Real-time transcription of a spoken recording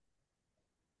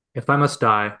If I must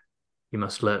die, you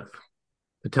must live.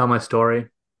 To tell my story,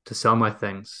 to sell my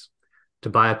things, to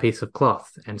buy a piece of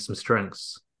cloth and some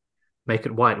strings, make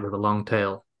it white with a long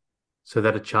tail, so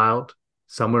that a child,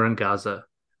 somewhere in Gaza,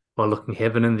 while looking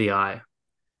heaven in the eye,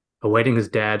 awaiting his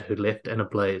dad who left in a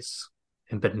blaze,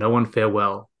 and bid no one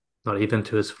farewell, not even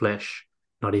to his flesh,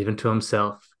 not even to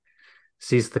himself,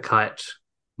 sees the kite,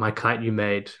 my kite you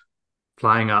made,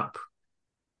 flying up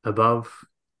above,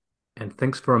 and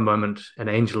thinks for a moment an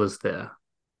angel is there,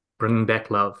 bringing back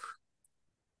love.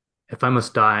 If I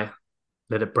must die,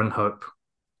 let it bring hope.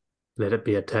 Let it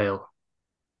be a tale.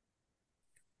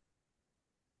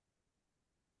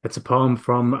 It's a poem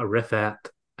from Rifat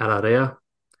Alaria,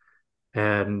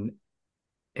 an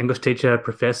English teacher,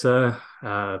 professor,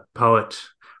 poet,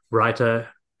 writer,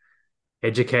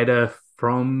 educator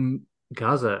from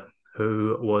Gaza,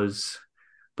 who was,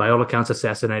 by all accounts,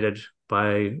 assassinated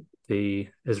by the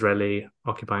Israeli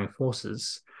occupying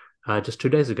forces just 2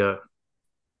 days ago.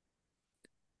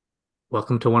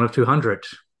 Welcome to One of 200,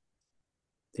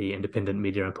 the Independent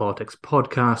Media and Politics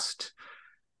podcast.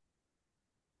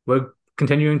 We're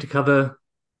continuing to cover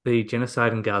the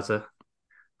genocide in Gaza.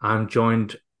 I'm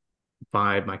joined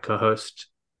by my co-host,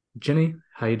 Jenny.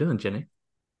 How you doing, Jenny?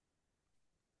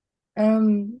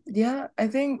 Yeah, I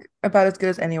think about as good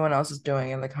as anyone else is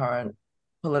doing in the current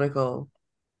political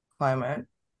climate.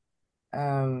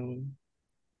 Um,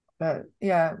 but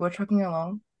yeah, we're trucking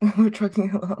along. We're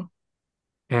trucking along.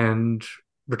 And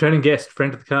returning guest,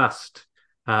 friend of the cast.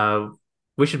 Uh,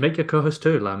 we should make your co-host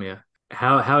too, Lamia.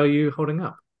 How are you holding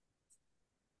up?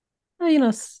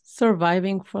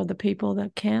 Surviving for the people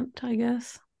that can't, I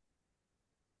guess.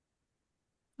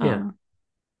 Yeah. Um,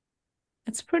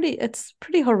 it's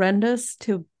pretty horrendous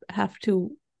to have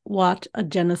to watch a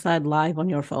genocide live on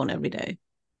your phone every day.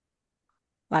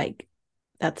 Like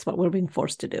that's what we're being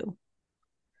forced to do.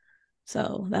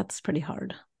 So that's pretty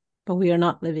hard. But we are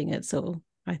not living it, so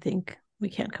I think we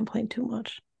can't complain too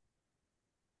much.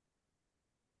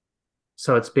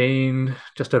 So it's been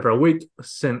just over a week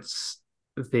since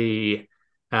the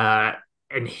uh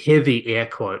in heavy air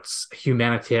quotes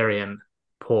humanitarian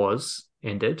pause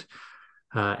ended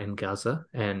in Gaza,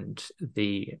 and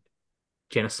the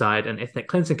genocide and ethnic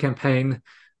cleansing campaign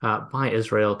by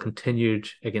Israel continued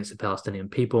against the Palestinian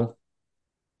people.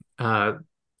 Uh,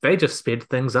 they just sped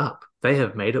things up. They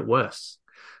have made it worse.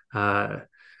 Uh,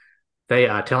 they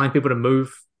are telling people to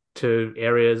move to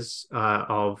areas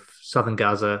of southern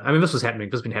Gaza. I mean, this was happening.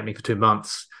 This has been happening for 2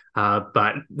 months. But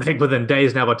I think within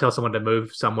days now, they'll tell someone to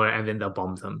move somewhere and then they'll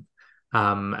bomb them.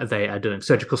 They are doing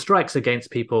surgical strikes against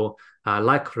people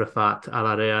like Rafat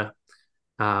Al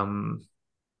um,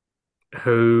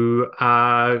 who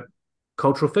are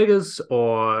cultural figures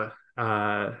or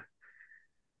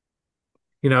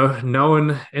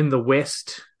known in the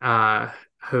West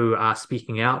who are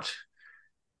speaking out.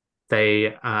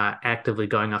 They are actively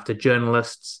going after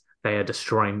journalists. They are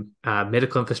destroying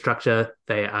medical infrastructure.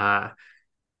 They are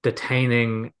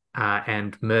detaining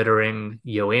and murdering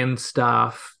UN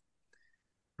staff.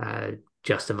 Uh,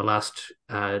 just in the last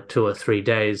 2 or 3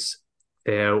 days,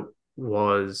 there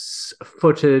was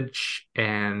footage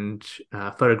and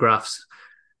photographs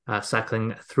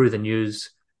cycling through the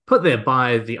news, put there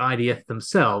by the IDF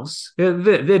themselves.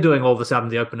 They're doing all this out in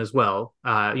the open as well.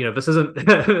 This isn't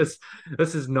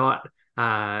this is not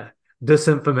uh,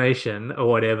 disinformation or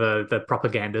whatever the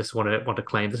propagandists want to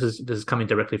claim. This is coming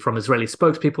directly from Israeli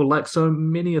spokespeople, like so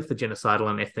many of the genocidal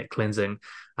and ethnic cleansing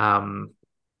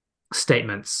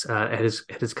statements.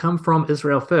 It has come from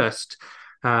Israel first,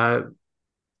 uh,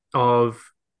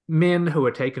 of men who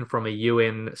were taken from a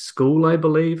UN school, I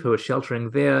believe, who were sheltering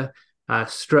there,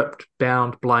 stripped,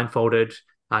 bound, blindfolded,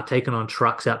 taken on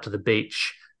trucks out to the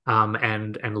beach,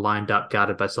 and lined up,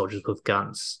 guarded by soldiers with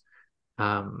guns.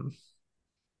 Um,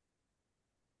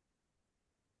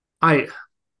 I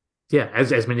Yeah,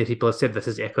 as many people have said, this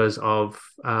is echoes of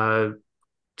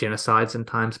genocides in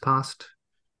times past.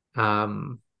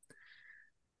 Um,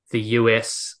 the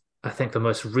US, I think the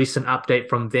most recent update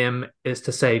from them is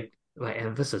to say, like,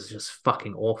 and this is just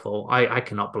fucking awful. I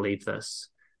cannot believe this.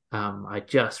 I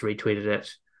just retweeted it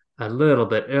a little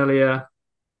bit earlier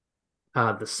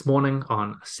this morning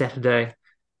on Saturday,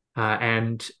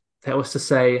 and that was to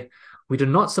say, we do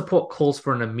not support calls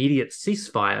for an immediate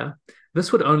ceasefire.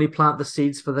 This would only plant the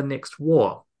seeds for the next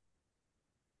war.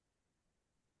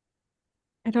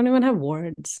 I don't even have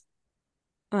words.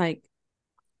 Like,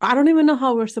 I don't even know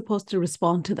how we're supposed to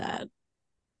respond to that.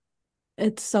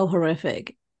 It's so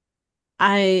horrific.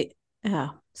 Yeah,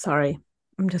 sorry.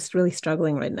 I'm just really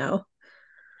struggling right now.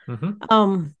 Mm-hmm.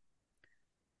 Um,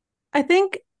 I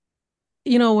think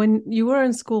when you were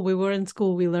in school, we were in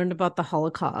school, we learned about the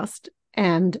Holocaust,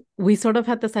 and we sort of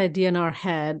had this idea in our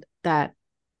head that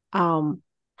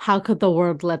how could the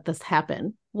world let this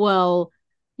happen? Well,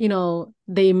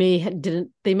 they may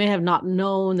have not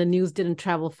known, the news didn't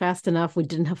travel fast enough, we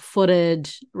didn't have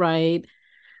footage, right?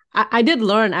 I did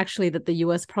learn actually that the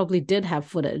US probably did have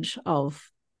footage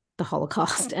of the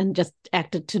Holocaust and just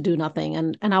acted to do nothing.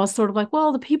 And I was sort of like,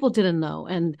 well, the people didn't know.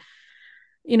 And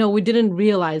we didn't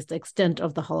realize the extent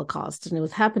of the Holocaust, and it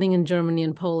was happening in Germany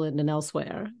and Poland and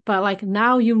elsewhere. But like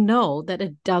now that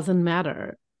it doesn't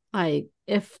matter. Like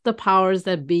if the powers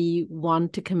that be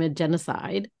want to commit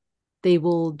genocide, they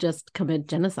will just commit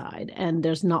genocide, and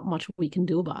there's not much we can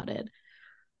do about it.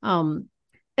 Um,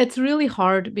 it's really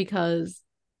hard because,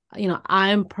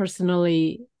 I'm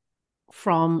personally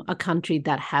from a country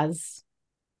that has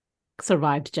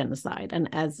survived genocide and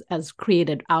as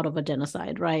created out of a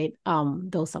genocide, right?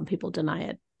 Though some people deny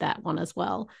it, that one as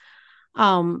well.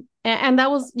 And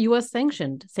that was US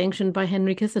sanctioned by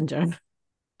Henry Kissinger.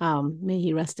 May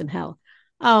he rest in hell.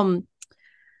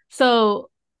 So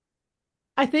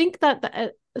I think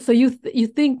that so you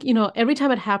think, every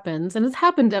time it happens, and it's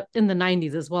happened in the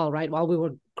 90s as well, right? While we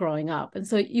were growing up. And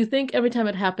so you think every time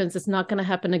it happens, it's not going to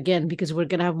happen again because we're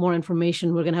going to have more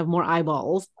information, we're going to have more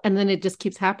eyeballs, and then it just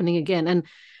keeps happening again.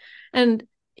 And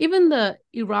even the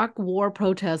Iraq war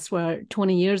protests were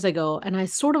 20 years ago, and I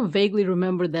sort of vaguely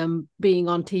remember them being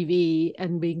on TV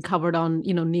and being covered on,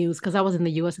 news, because I was in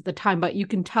the US at the time, but you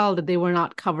can tell that they were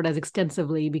not covered as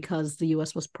extensively because the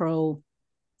US was pro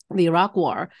the Iraq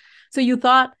war. So you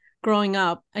thought growing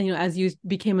up, and as you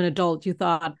became an adult, you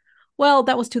thought, well,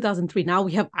 that was 2003. Now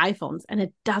we have iPhones, and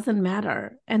it doesn't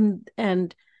matter. And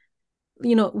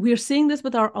we're seeing this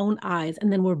with our own eyes,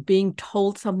 and then we're being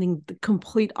told something the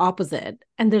complete opposite,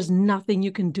 and there's nothing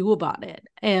you can do about it.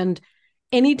 And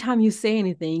anytime you say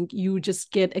anything, you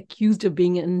just get accused of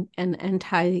being an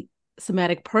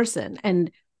anti-Semitic person. And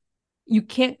you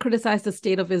can't criticize the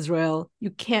state of Israel.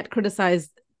 You can't criticize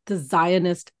the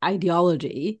Zionist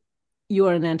ideology. You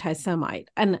are an anti-Semite.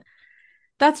 And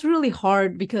that's really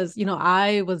hard because,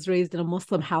 I was raised in a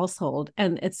Muslim household,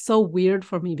 and it's so weird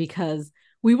for me because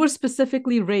we were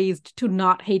specifically raised to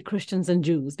not hate Christians and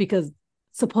Jews because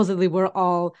supposedly we're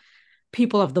all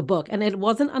people of the book. And it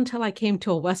wasn't until I came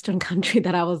to a Western country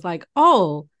that I was like,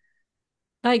 oh,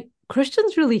 like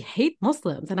Christians really hate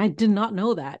Muslims. And I did not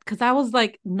know that because I was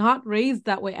like not raised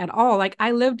that way at all. Like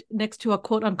I lived next to a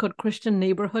quote unquote Christian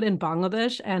neighborhood in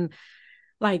Bangladesh, and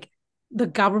like the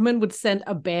government would send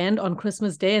a band on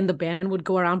Christmas Day, and the band would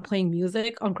go around playing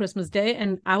music on Christmas Day.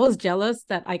 And I was jealous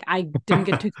that like I didn't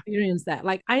get to experience that.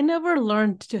 Like I never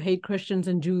learned to hate Christians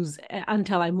and Jews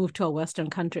until I moved to a Western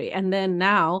country. And then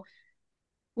now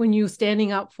when you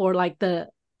standing up for like to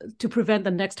prevent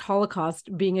the next Holocaust,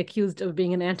 being accused of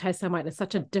being an anti-Semite is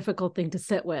such a difficult thing to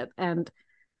sit with. And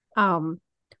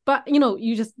but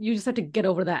you just have to get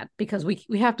over that because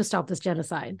we have to stop this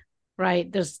genocide,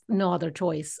 right? There's no other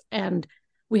choice, and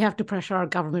we have to pressure our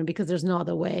government because there's no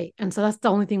other way. And so that's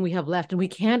the only thing we have left. And we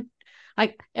can't,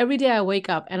 like every day I wake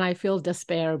up and I feel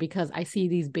despair because I see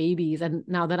these babies, and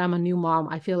now that I'm a new mom,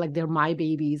 I feel like they're my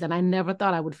babies, and I never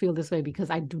thought I would feel this way because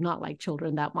I do not like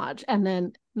children that much. And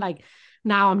then like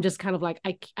now I'm just kind of like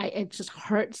I it just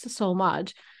hurts so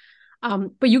much.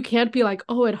 But you can't be like,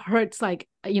 oh, it hurts, like,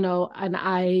 and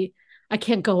I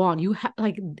can't go on.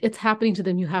 Like it's happening to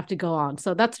them, you have to go on.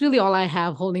 So that's really all I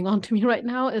have holding on to me right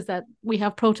now, is that we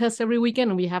have protests every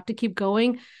weekend and we have to keep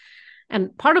going.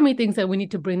 And part of me thinks that we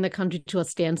need to bring the country to a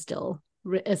standstill,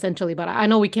 essentially. But I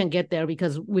know we can't get there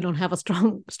because we don't have a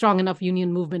strong enough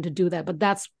union movement to do that. But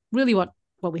that's really what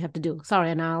we have to do.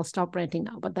 Sorry, and I'll stop ranting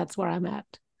now. But that's where I'm at.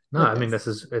 No, I mean,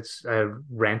 it's a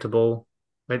rantable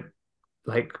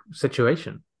like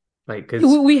situation. Like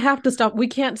we have to stop. We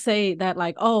can't say that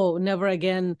like, oh, never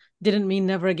again didn't mean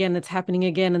never again. It's happening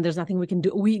again, and there's nothing we can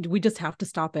do. We just have to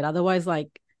stop it. Otherwise,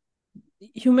 like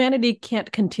humanity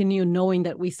can't continue knowing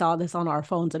that we saw this on our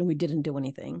phones and we didn't do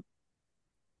anything.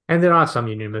 And there are some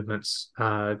union movements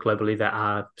globally that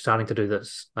are starting to do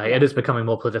this. Like, it is becoming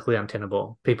more politically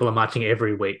untenable. People are marching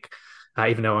every week,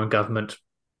 even our own government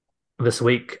this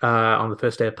week on the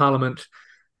first day of Parliament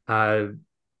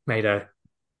made a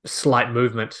slight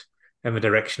movement in the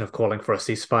direction of calling for a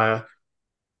ceasefire,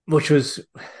 which was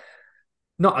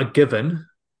not a given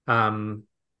due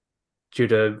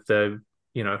to the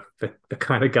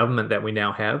kind of government that we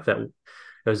now have. That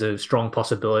there's a strong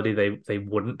possibility they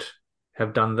wouldn't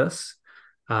have done this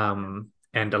and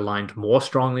aligned more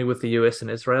strongly with the US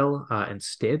and Israel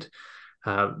instead.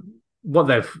 What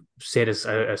they've said is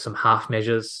some half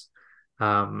measures.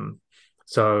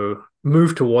 So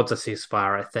move towards a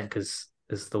ceasefire, I think, is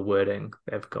is the wording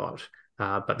they've got.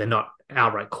 But they're not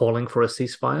outright calling for a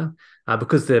ceasefire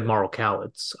because they're moral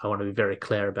cowards. I want to be very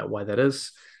clear about why that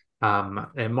is.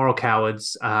 They're moral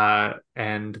cowards,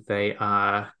 and they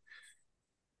are,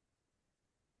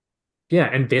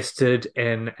 invested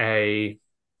in a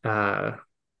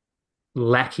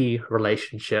lackey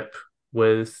relationship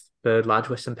with the large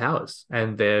Western powers,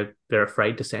 and they're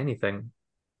afraid to say anything.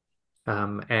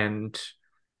 And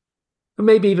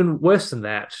maybe even worse than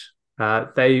that,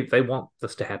 they want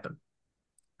this to happen.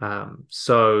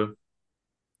 So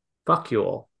fuck you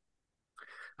all.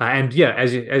 And yeah,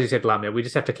 as you said, Lamia, we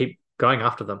just have to keep going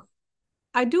after them.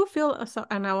 I do feel,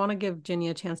 and I want to give Ginny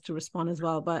a chance to respond as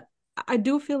well, but I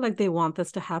do feel like they want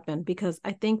this to happen because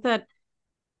I think that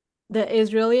the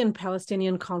Israeli and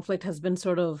Palestinian conflict has been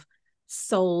sort of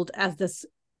sold as this,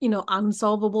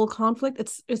 unsolvable conflict.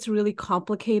 It's really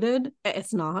complicated.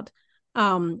 It's not.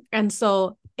 And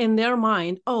so in their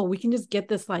mind, oh, we can just get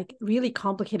this like really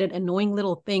complicated, annoying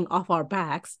little thing off our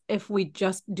backs if we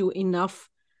just do enough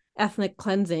ethnic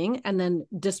cleansing and then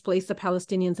displace the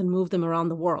Palestinians and move them around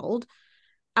the world.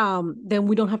 Then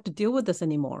we don't have to deal with this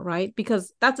anymore, right?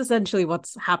 Because that's essentially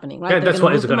what's happening, right? Yeah, that's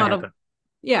what is going to happen.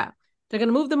 Yeah, they're going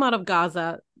to move them out of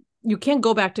Gaza. You can't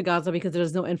go back to Gaza because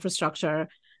there's no infrastructure.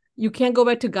 You can't go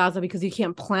back to Gaza because you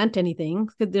can't plant anything.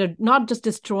 They're not just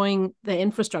destroying the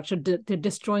infrastructure, they're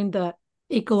destroying the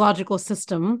ecological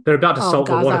system. They're about to salt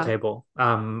Gaza. the water table.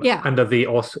 Under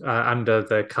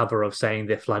the cover of saying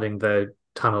they're flooding the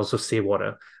tunnels with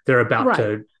seawater. They're about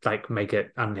to like make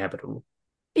it uninhabitable.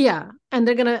 Yeah, and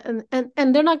they're gonna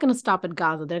and they're not gonna stop at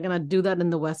Gaza. They're gonna do that in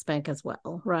the West Bank as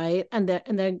well, right? And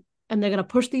they're gonna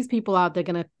push these people out. They're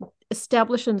gonna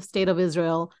establish a state of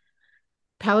Israel.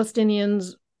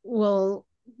 Palestinians will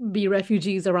be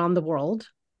refugees around the world,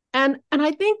 and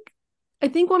I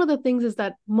think one of the things is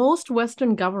that most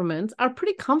Western governments are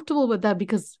pretty comfortable with that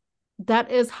because that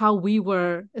is how we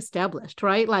were established,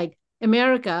 right? Like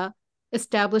America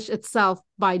established itself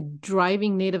by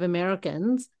driving Native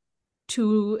Americans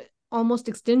to almost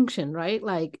extinction, right?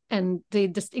 Like, and they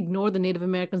just ignore the Native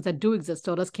Americans that do exist.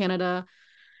 So does Canada.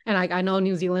 And I know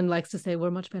New Zealand likes to say we're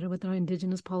much better with our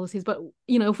indigenous policies, but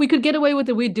if we could get away with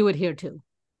it, we'd do it here too.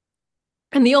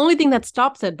 And the only thing that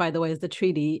stops it, by the way, is the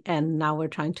treaty. And now we're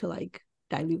trying to like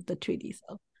dilute the treaty.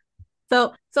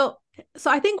 So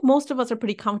I think most of us are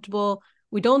pretty comfortable.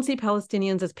 We don't see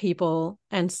Palestinians as people.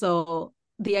 And so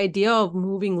the idea of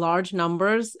moving large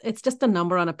numbers, it's just a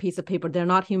number on a piece of paper. They're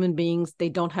not human beings. They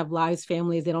don't have lives,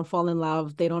 families. They don't fall in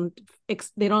love. They don't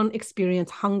experience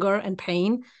hunger and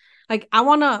pain. Like, I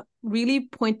want to really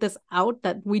point this out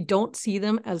that we don't see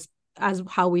them as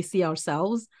how we see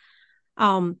ourselves.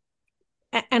 And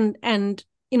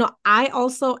I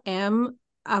also am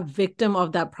a victim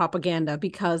of that propaganda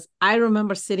because I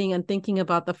remember sitting and thinking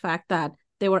about the fact that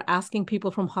they were asking people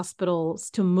from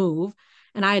hospitals to move.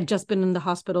 And I had just been in the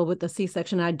hospital with a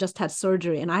C-section. I just had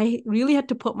surgery. And I really had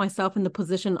to put myself in the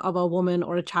position of a woman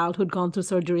or a child who'd gone through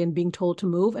surgery and being told to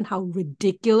move and how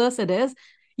ridiculous it is.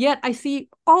 Yet I see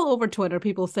all over Twitter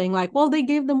people saying like, well, they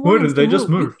gave them warnings. Why did they just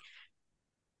move?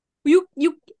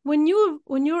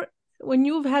 When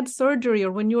you've had surgery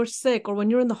or when you're sick or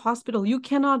when you're in the hospital, you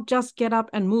cannot just get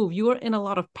up and move. You are in a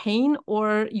lot of pain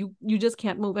or you just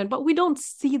can't move. But we don't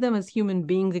see them as human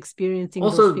beings experiencing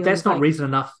also, those feelings. That's not reason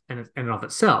enough in and of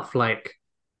itself. Like,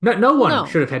 no one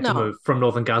should have had to move from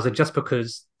northern Gaza just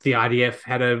because the IDF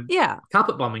had a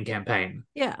carpet bombing campaign.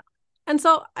 Yeah. And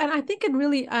I think it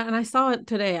really, and I saw it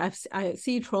today, I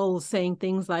see trolls saying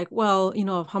things like, well,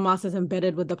 Hamas is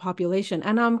embedded with the population.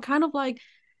 And I'm kind of like,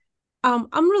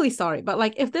 I'm really sorry, but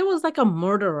like if there was like a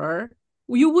murderer,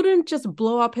 you wouldn't just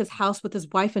blow up his house with his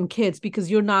wife and kids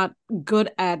because you're not good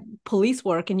at police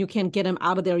work and you can't get him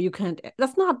out of there.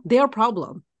 That's not their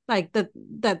problem. Like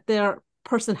that their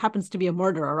person happens to be a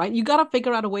murderer, right? You got to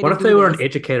figure out a way to do this. What if they were an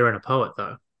educator and a poet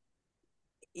though?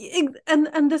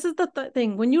 And this is the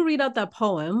thing. When you read out that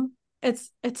poem,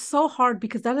 it's so hard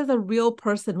because that is a real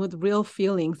person with real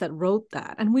feelings that wrote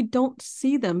that. And we don't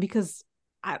see them because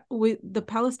the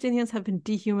Palestinians have been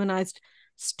dehumanized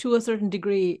to a certain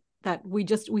degree that we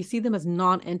see them as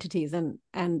non-entities,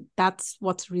 and that's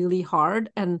what's really hard.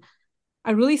 And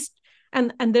I really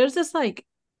and there's this like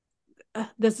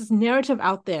there's this narrative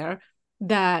out there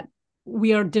that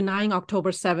we are denying October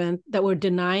 7th, that we're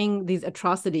denying these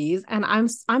atrocities, and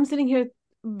I'm sitting here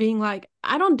being like,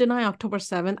 I don't deny October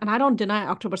 7th, and I don't deny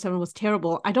October 7th was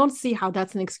terrible. I don't see how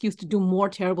that's an excuse to do more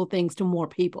terrible things to more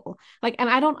people. Like, and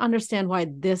I don't understand why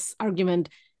this argument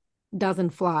doesn't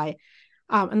fly.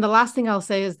 And the last thing I'll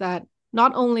say is that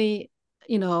not only,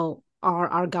 are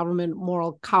our government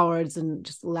moral cowards and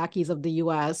just lackeys of the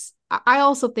US, I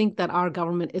also think that our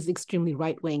government is extremely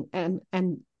right wing, and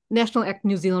National Act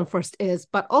New Zealand First is,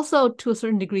 but also to a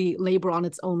certain degree, Labour on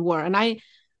its own were. And I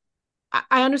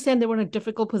understand they were in a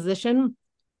difficult position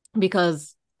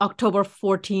because October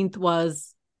 14th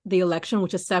was the election,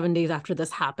 which is 7 days after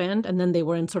this happened. And then they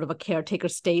were in sort of a caretaker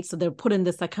state. So they're put in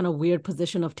this like kind of weird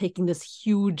position of taking this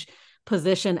huge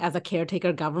position as a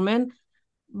caretaker government.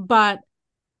 But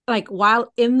like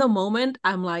while in the moment,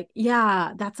 I'm like,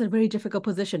 yeah, that's a very difficult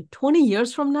position. 20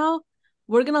 years from now,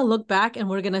 we're going to look back and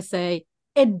we're going to say,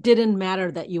 it didn't matter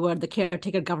that you were the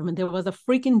caretaker government. There was a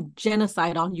freaking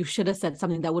genocide on. You should have said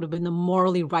something that would have been the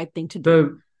morally right thing to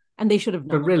do. And they should have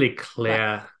The known. really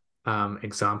clear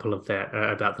example of that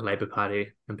about the Labour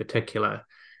Party in particular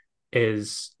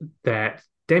is that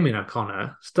Damien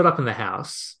O'Connor stood up in the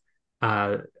House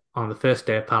on the first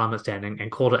day of Parliament standing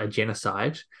and called it a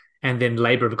genocide. And then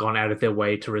Labour have gone out of their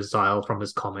way to resile from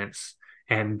his comments.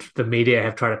 And the media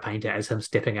have tried to paint it as him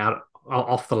stepping out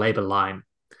off the Labour line.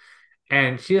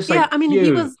 And she's just yeah, like, I mean,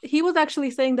 he was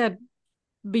actually saying that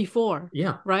before,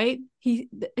 yeah, right? He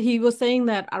was saying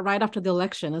that right after the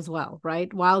election as well,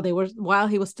 right? While he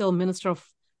was still Minister of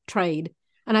Trade,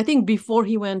 and I think before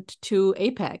he went to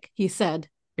APEC, he said,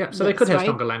 yeah. So they could have right?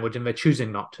 stronger language, and they're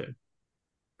choosing not to.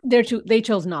 They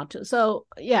chose not to. So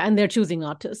yeah, and they're choosing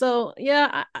not to. So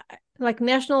yeah, like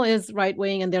National is right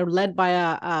wing, and they're led by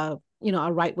a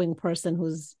right wing person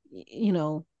who's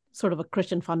sort of a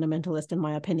Christian fundamentalist, in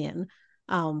my opinion,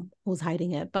 who's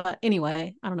hiding it. But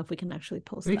anyway, I don't know if we can actually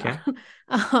post that.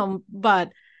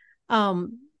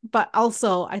 But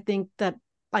also I think that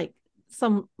like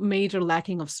some major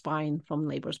lacking of spine from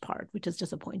Labour's part, which is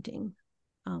disappointing.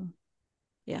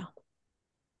 Yeah.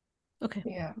 Okay.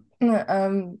 Yeah.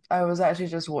 I was actually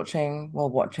just watching.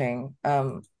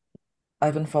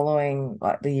 I've been following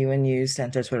like the UN News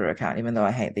Center Twitter account, even though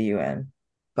I hate the UN.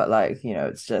 But like,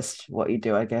 it's just what you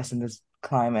do, I guess, in this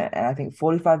climate. And I think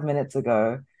 45 minutes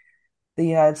ago, the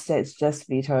United States just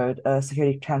vetoed a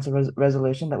Security Council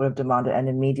resolution that would have demanded an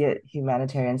immediate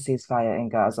humanitarian ceasefire in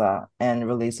Gaza and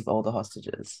release of all the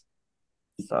hostages.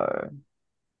 So,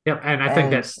 yeah, and I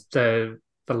think and that's the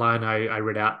line I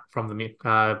read out from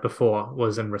the before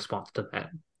was in response to that.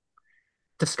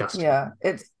 Disgusting. yeah,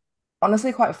 it's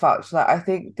honestly quite fucked. Like I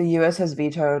think the US has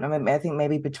vetoed, I mean, I think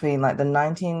maybe between like the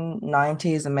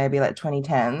 1990s and maybe like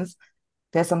 2010s,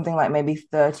 there's something like maybe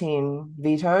 13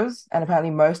 vetoes, and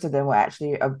apparently most of them were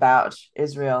actually about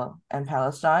Israel and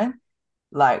Palestine.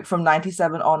 Like from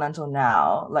 97 on until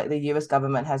now, like the US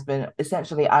government has been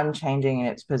essentially unchanging in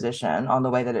its position on the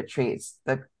way that it treats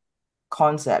the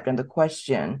concept and the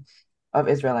question of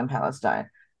Israel and Palestine.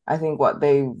 I think what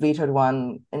they vetoed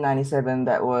one in 97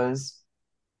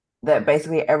 that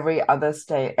basically every other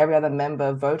state, every other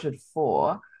member voted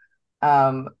for,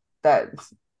 that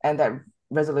and that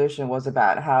resolution was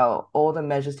about how all the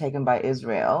measures taken by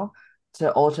Israel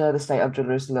to alter the state of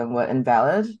Jerusalem were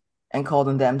invalid and called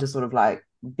on them to sort of like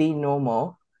be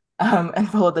normal and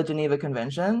follow the Geneva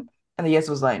Convention. And the US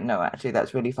was like, no, actually,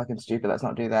 that's really fucking stupid. Let's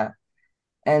not do that.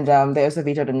 And they also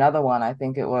vetoed another one, I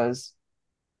think it was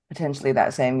potentially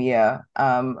that same year,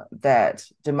 that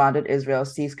demanded Israel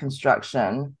cease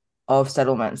construction of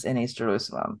settlements in East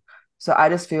Jerusalem. So I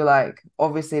just feel like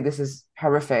obviously this is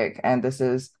horrific and this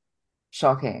is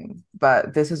shocking,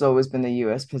 but this has always been the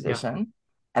US position. Yeah.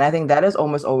 And I think that is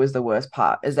almost always the worst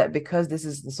part, is that because this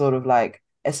is the sort of like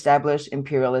established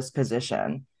imperialist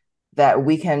position, that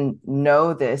we can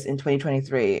know this in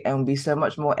 2023 and be so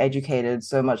much more educated,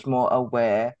 so much more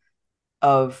aware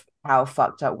of how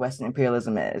fucked up Western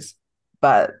imperialism is,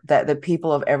 but that the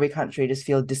people of every country just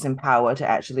feel disempowered to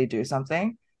actually do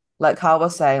something. Like Carl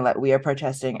was saying, like we are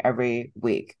protesting every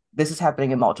week. This is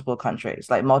happening in multiple countries,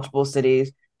 like multiple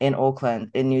cities in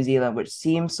Auckland, in New Zealand, which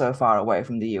seems so far away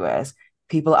from the US.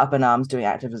 People up in arms doing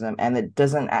activism, and it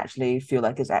doesn't actually feel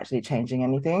like it's actually changing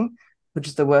anything, which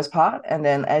is the worst part. And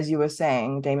then, as you were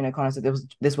saying, Damien O'Connor said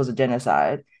this was a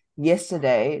genocide.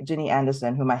 Yesterday, Ginny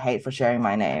Anderson, whom I hate for sharing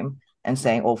my name and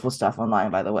saying awful stuff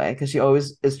online, by the way, because she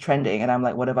always is trending, and I'm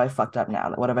like, what have I fucked up now?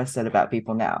 Like, what have I said about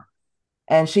people now?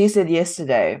 And she said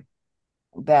yesterday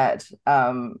that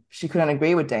she couldn't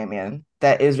agree with Damien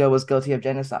that Israel was guilty of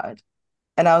genocide.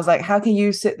 And I was like, how can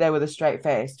you sit there with a straight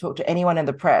face, talk to anyone in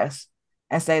the press,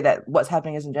 and say that what's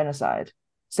happening isn't genocide?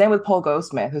 Same with Paul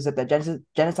Goldsmith, who said that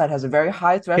genocide has a very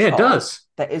high threshold, it does,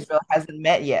 that Israel hasn't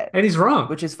met yet. And he's wrong.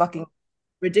 Which is fucking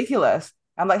ridiculous.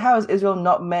 I'm like, how has Israel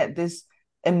not met this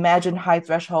imagined high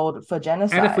threshold for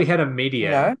genocide? And if we had a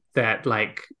media that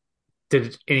like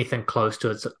did anything close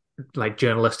to its like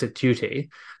journalistic duty,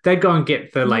 they go and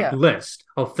get the like Yeah. list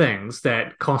of things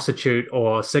that constitute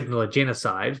or signal a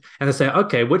genocide, and they say,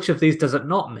 okay, which of these does it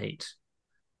not meet?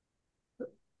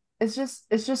 It's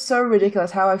just so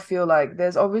ridiculous how I feel like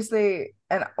there's obviously,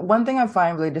 and one thing I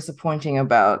find really disappointing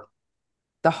about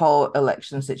the whole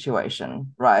election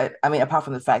situation, right? I mean, apart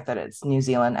from the fact that it's New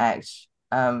Zealand Act,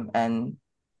 and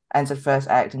it's the first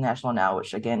act in national now,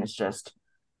 which again is just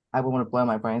I would want to blow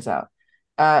my brains out.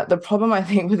 The problem I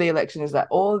think with the election is that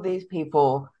all of these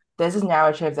people, there's this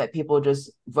narrative that people just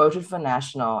voted for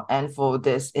national and for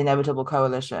this inevitable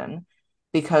coalition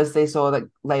because they saw that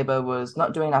Labour was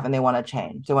not doing enough and they want a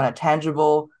change. They want a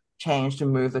tangible change to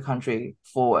move the country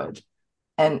forward.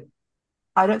 And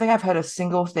I don't think I've heard a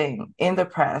single thing in the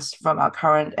press from our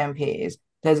current MPs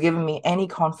that has given me any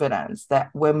confidence that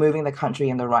we're moving the country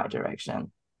in the right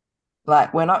direction.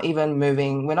 Like we're not even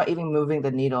moving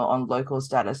the needle on local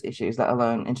status issues, let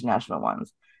alone international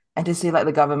ones. And to see like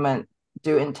the government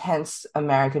do intense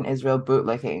American Israel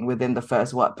bootlicking within the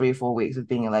first, what, 3 or 4 weeks of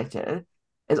being elected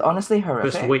is honestly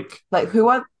First horrific. week. Like who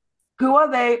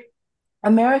are they?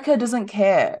 America doesn't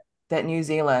care that New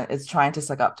Zealand is trying to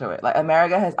suck up to it. Like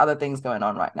America has other things going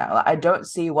on right now. Like I don't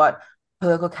see what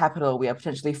political capital we are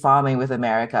potentially farming with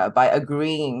America by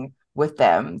agreeing with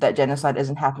them that genocide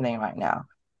isn't happening right now.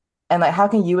 And like, how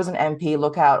can you as an MP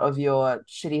look out of your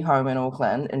shitty home in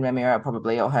Auckland, in Remuera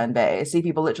probably, or Herne Bay, see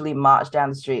people literally march down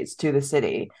the streets to the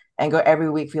city and go every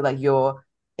week feel like you're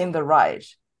in the right,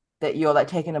 that you're like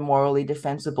taking a morally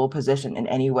defensible position in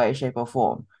any way, shape, or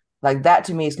form? Like that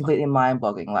to me is completely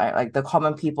mind-boggling. Like the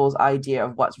common people's idea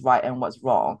of what's right and what's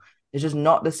wrong is just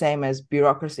not the same as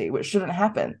bureaucracy, which shouldn't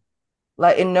happen.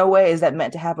 Like in no way is that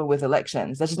meant to happen with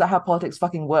elections. That's just not how politics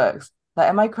fucking works. Like,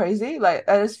 am I crazy? Like,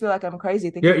 I just feel like I'm crazy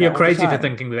You're thinking you're that all the crazy for time.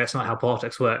 thinking that that's not how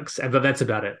politics works, but that's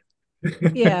about it.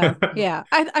 Yeah, yeah.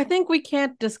 I think we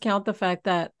can't discount the fact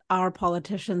that our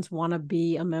politicians want to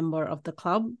be a member of the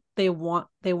club. They want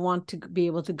to be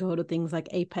able to go to things like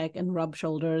APEC and rub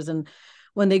shoulders. And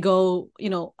when they go,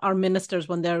 our ministers,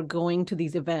 when they're going to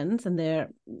these events and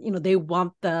they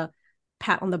want the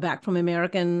pat on the back from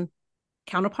American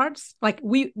counterparts. Like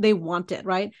they want it,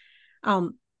 right?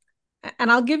 Um,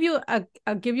 and I'll give you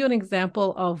an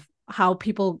example of how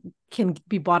people can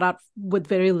be bought out with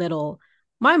very little.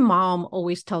 My mom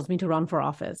always tells me to run for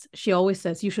office. She always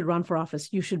says you should run for office.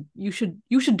 You should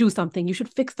do something. You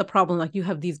should fix the problem. Like you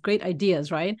have these great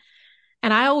ideas, right?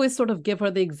 And I always sort of give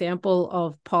her the example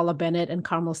of Paula Bennett and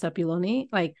Carmel Sepuloni.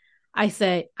 Like I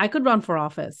say, I could run for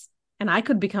office and I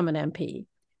could become an MP.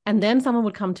 And then someone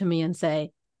would come to me and say,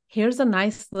 here's a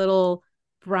nice little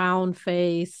brown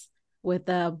face with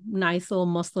a nice little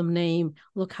Muslim name.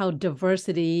 Look how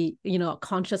diversity,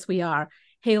 conscious we are.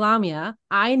 Hey, Lamia,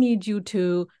 I need you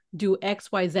to do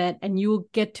X, Y, Z, and you'll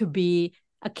get to be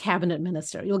a cabinet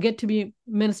minister. You'll get to be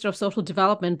minister of social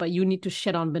development, but you need to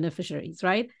shit on beneficiaries,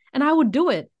 right? And I would do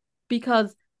it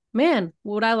because, man,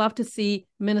 would I love to see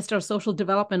minister of social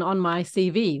development on my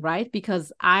CV, right?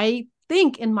 Because I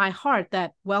think in my heart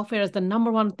that welfare is the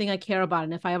number one thing I care about.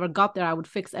 And if I ever got there, I would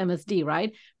fix MSD,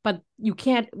 right? But you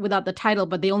can't without the title,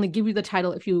 but they only give you the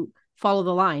title if you follow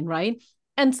the line, right?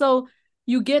 And so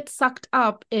you get sucked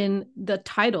up in the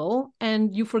title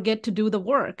and you forget to do the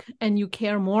work and you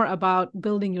care more about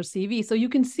building your CV. So you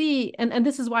can see, and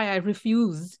this is why I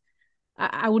refused.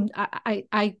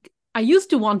 I used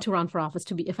to want to run for office,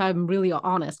 to be, if I'm really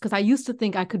honest, because I used to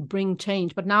think I could bring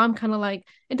change, but now I'm kind of like,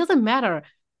 it doesn't matter.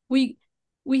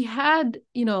 We had,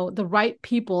 the right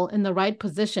people in the right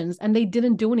positions and they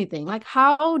didn't do anything. Like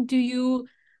how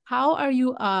are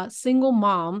you a single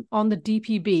mom on the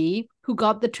DPB who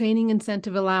got the training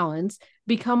incentive allowance,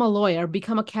 become a lawyer,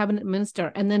 become a cabinet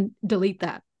minister, and then delete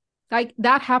that? Like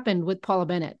that happened with Paula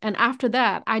Bennett. And after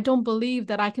that, I don't believe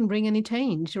that I can bring any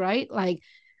change, right? Like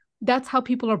that's how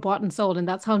people are bought and sold. And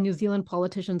that's how New Zealand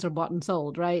politicians are bought and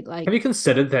sold, right? Have Like, you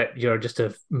considered that you're just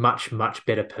a much, much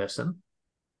better person?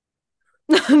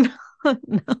 no,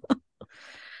 no.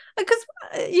 Because,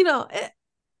 and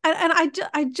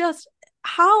I just,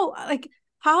 how, like,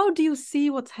 how do you see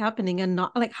what's happening and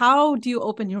not like, how do you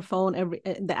open your phone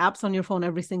the apps on your phone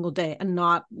every single day and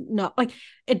not like,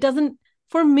 it doesn't,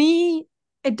 for me,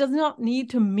 it does not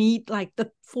need to meet like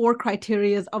the 4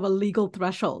 criterias of a legal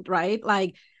threshold, right?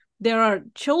 Like there are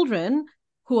children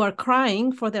who are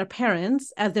crying for their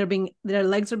parents as their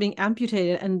legs are being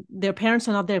amputated and their parents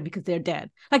are not there because they're dead.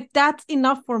 Like that's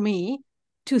enough for me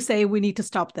to say we need to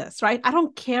stop this, right? I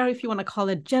don't care if you want to call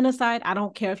it genocide. I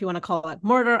don't care if you want to call it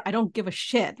murder. I don't give a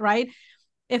shit, right?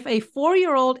 If a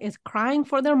 4-year-old is crying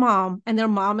for their mom and their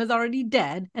mom is already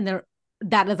dead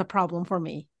that is a problem for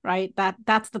me, right?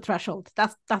 That's the threshold.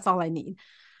 That's all I need.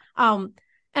 And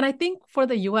I think for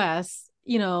the US,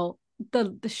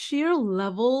 the sheer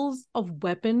levels of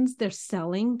weapons they're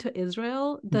selling to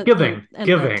Israel, the Giving,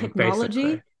 basically.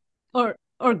 technology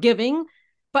or giving,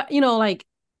 but like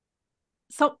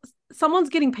so someone's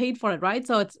getting paid for it, right?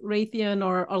 So it's Raytheon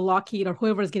or Lockheed or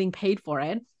whoever is getting paid for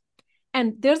it.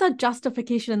 And there's a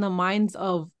justification in the minds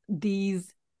of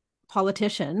these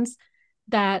politicians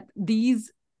that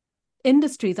these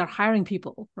industries are hiring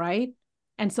people, right?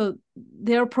 And so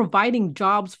they're providing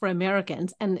jobs for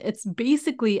Americans. And it's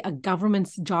basically a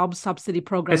government's job subsidy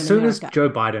program As in soon as America. Joe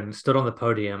Biden stood on the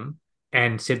podium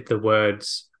and said the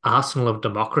words "arsenal of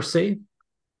democracy,"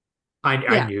 I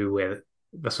Yeah. knew where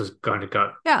this was going to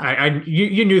go. Yeah.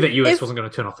 You knew that US If wasn't going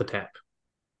to turn off the tap.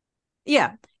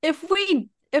 yeah, if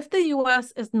the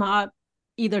US is not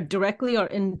either directly or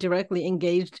indirectly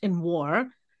engaged in war,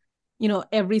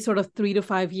 every sort of 3 to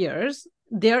 5 years,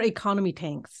 their economy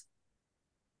tanks.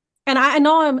 And I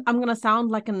know I'm gonna sound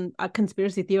like a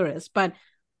conspiracy theorist, but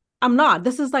I'm not.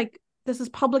 This is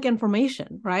public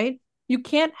information, right? You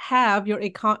can't have your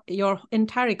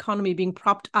entire economy being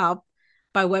propped up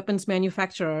by weapons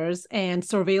manufacturers and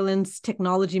surveillance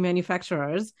technology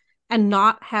manufacturers and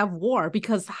not have war,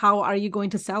 because how are you going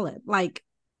to sell it?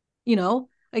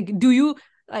 Do you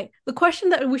like the question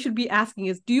that we should be asking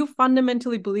is, do you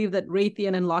fundamentally believe that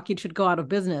Raytheon and Lockheed should go out of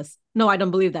business? No, I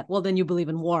don't believe that. Well, then you believe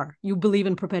in war. You believe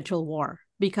in perpetual war,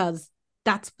 because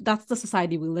that's the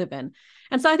society we live in.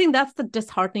 And so I think that's the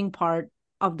disheartening part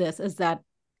of this, is that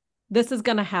this is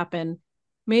going to happen.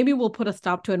 Maybe we'll put a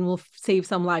stop to it and we'll save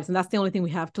some lives, and that's the only thing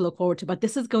we have to look forward to. But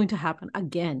this is going to happen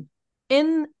again.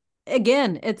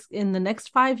 It's in the next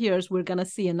 5 years we're going to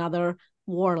see another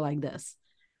war like this,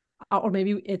 or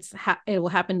maybe it will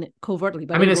happen covertly,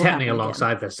 but I mean, it it's will happening happen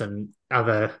alongside this in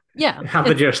other yeah,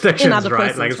 other it's in jurisdictions, other right?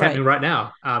 places, Like it's right? happening right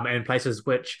now, and places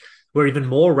which we're even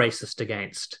more racist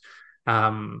against.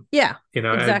 Yeah, And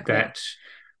exactly. that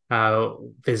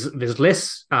there's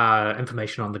less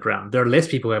information on the ground. There are less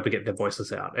people able to get their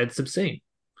voices out. It's obscene.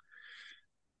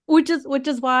 Which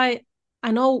is why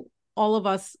I know all of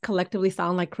us collectively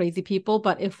sound like crazy people,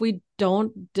 but if we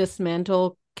don't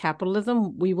dismantle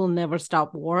capitalism, we will never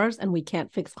stop wars, and we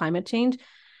can't fix climate change,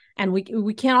 and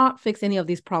we cannot fix any of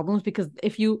these problems, because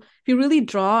if you really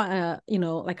draw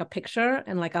like a picture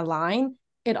and like a line,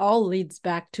 it all leads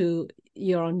back to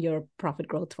year on year profit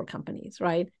growth for companies,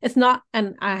 right? It's not,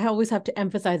 and I always have to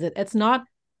emphasize it, it's not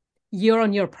year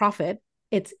on year profit,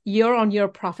 it's year on year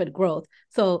profit growth.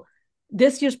 So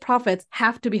this year's profits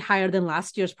have to be higher than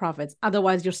last year's profits.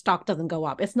 Otherwise, your stock doesn't go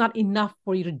up. It's not enough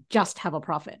for you to just have a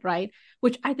profit, right?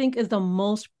 Which I think is the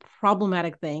most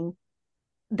problematic thing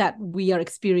that we are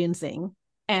experiencing.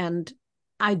 And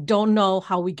I don't know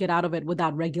how we get out of it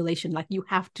without regulation. Like, you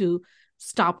have to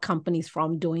stop companies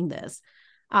from doing this.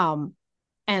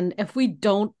 And if we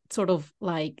don't sort of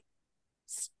like,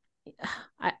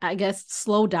 I guess,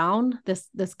 slow down this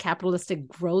capitalistic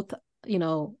growth,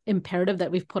 imperative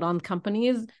that we've put on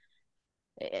companies,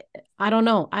 I don't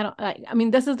know. I mean,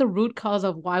 this is the root cause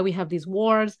of why we have these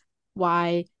wars,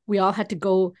 why we all had to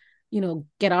go,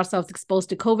 get ourselves exposed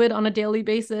to COVID on a daily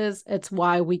basis. It's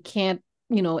why we can't,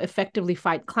 effectively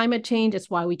fight climate change. It's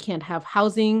why we can't have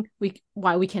housing,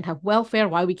 why we can't have welfare,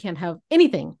 why we can't have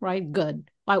anything, right? Good.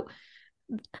 Why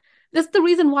that's the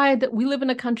reason why that we live in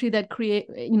a country that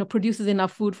produces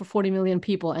enough food for 40 million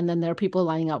people, and then there are people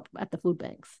lining up at the food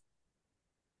banks.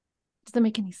 Doesn't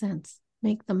make any sense.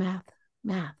 Make the math.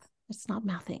 It's not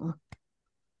mathing.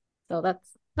 So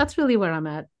that's really where I'm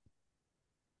at.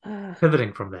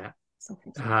 Pivoting from that,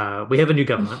 So we have a new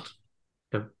government.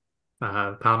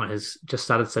 Parliament has just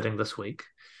started sitting this week.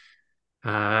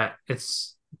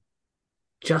 It's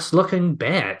just looking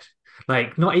bad.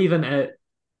 Like, not even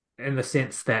in the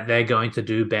sense that they're going to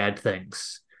do bad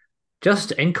things,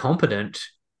 just incompetent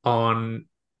on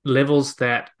levels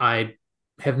that I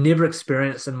have never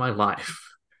experienced in my life.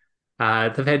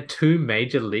 They've had two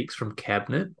major leaks from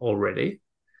cabinet already.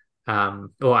 Or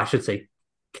I should say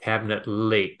cabinet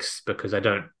leaks, because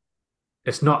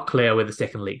it's not clear where the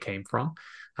second leak came from,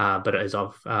 but it is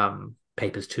of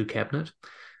papers to cabinet.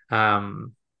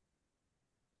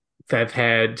 They've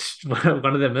had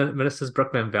one of the ministers,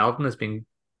 Brooke Van Velden, has been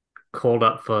called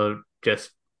up for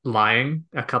just lying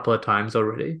a couple of times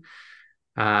already.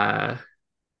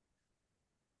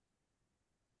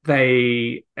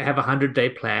 They have a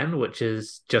 100-day plan, which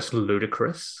is just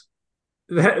ludicrous.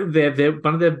 They're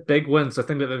one of their big wins. I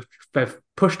think that they've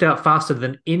pushed out faster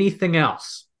than anything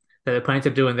else that they're planning to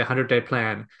do in their 100-day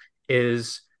plan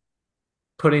is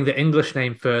putting the English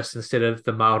name first instead of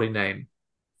the Maori name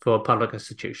for public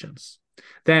institutions.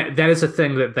 That is a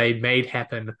thing that they made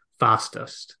happen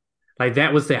fastest. Like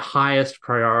that was their highest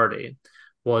priority,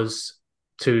 was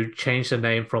to change the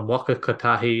name from Waka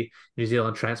Kotahi New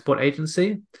Zealand Transport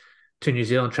Agency to New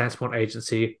Zealand Transport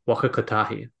Agency Waka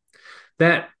Kotahi.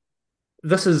 That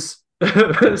this is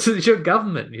this is your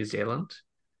government, New Zealand.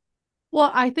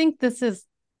 Well, I think this is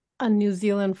a New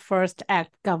Zealand First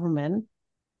Act government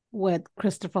with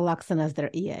Christopher Luxon as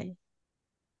their EA.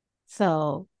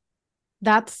 So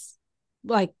that's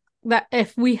like that.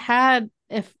 If we had,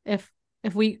 if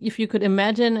you could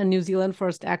imagine a New Zealand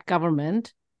First Act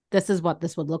government, this is what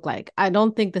this would look like. I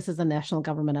don't think this is a national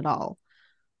government at all.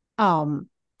 Um,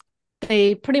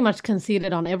 they pretty much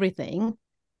conceded on everything.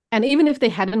 And even if they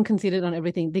hadn't conceded on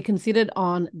everything, they conceded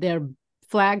on their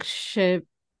flagship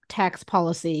tax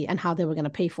policy and how they were going to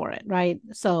pay for it, right?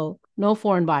 So no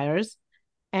foreign buyers.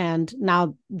 And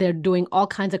now they're doing all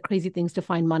kinds of crazy things to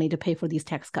find money to pay for these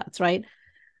tax cuts, right?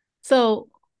 So,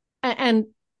 and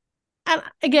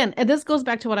again, and this goes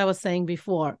back to what I was saying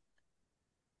before.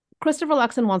 Christopher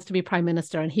Luxon wants to be prime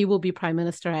minister, and he will be prime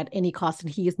minister at any cost,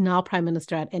 and he is now prime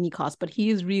minister at any cost. But he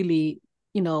is really,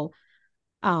 you know,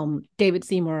 David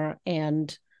Seymour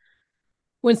and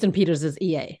Winston Peters'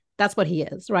 EA. That's what he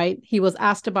is, right? He was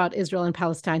asked about Israel and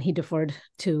Palestine. He deferred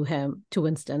to him, to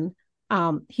Winston.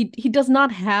 He does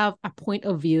not have a point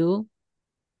of view.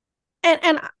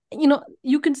 And you know,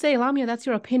 you can say, Lamia, that's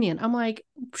your opinion. I'm like,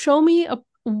 show me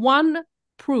one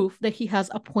proof that he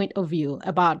has a point of view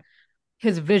about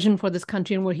his vision for this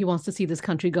country and where he wants to see this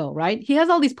country go, right? He has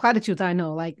all these platitudes, I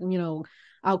know, like, you know,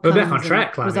 We're back on outcomes and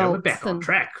track, Lamia. We're results, back on and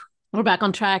track. we're back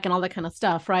on track and all that kind of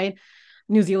stuff, right?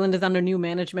 New Zealand is under new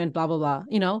management, blah, blah, blah,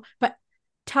 you know? But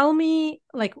tell me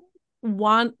like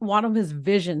one of his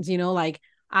visions, you know, like,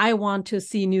 I want to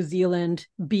see New Zealand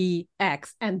be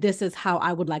X, and this is how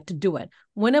I would like to do it.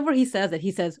 Whenever he says it,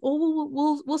 he says, "Oh,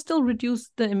 we'll still reduce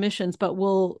the emissions, but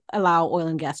we'll allow oil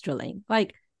and gas drilling."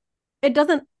 Like, it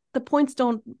doesn't. The points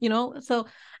don't, you know. So,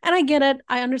 and I get it.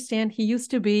 I understand. He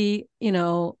used to be, you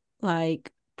know, like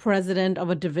president of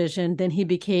a division. Then he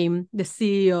became the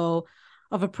CEO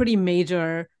of a pretty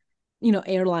major, you know,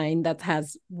 airline that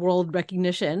has world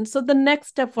recognition. So the next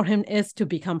step for him is to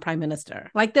become prime minister.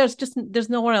 Like there's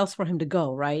nowhere else for him to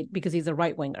go, right? Because he's a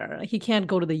right winger. He can't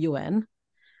go to the UN.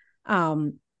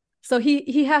 So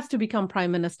he has to become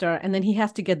prime minister, and then he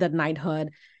has to get that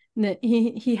knighthood.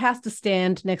 He has to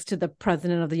stand next to the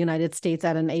president of the United States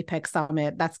at an APEC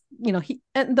summit. That's, you know,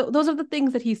 those are the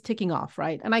things that he's ticking off,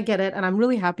 right? And I get it, and I'm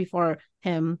really happy for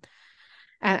him,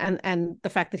 and the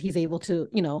fact that he's able to,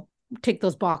 you know, tick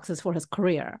those boxes for his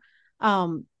career.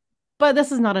 But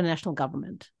this is not a national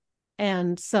government.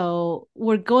 And so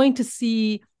we're going to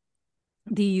see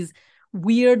these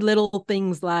weird little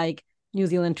things like New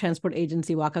Zealand Transport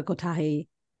Agency, Waka Kotahi,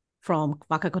 from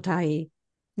Waka Kotahi,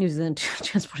 New Zealand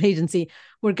Transport Agency.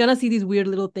 We're going to see these weird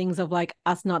little things of like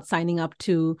us not signing up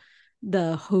to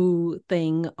the WHO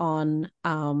thing on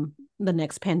the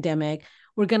next pandemic.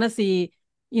 We're going to see,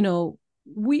 you know,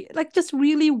 we like just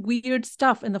really weird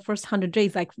stuff in the first 100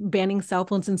 days, like banning cell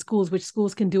phones in schools, which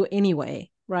schools can do anyway,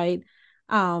 right?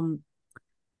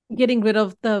 Getting rid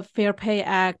of the Fair Pay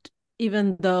Act,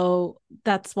 even though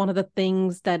that's one of the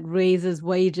things that raises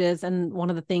wages and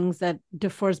one of the things that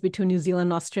differs between New Zealand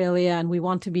and Australia, and we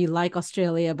want to be like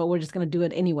Australia, but we're just going to do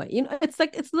it anyway. You know, it's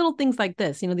like, it's little things like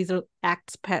this, you know, these are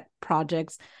ACT's pet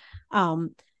projects.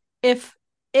 If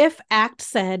ACT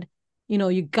said, you know,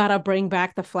 you gotta bring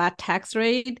back the flat tax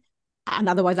rate, and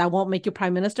otherwise I won't make you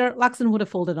prime minister, Luxon would have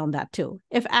folded on that too.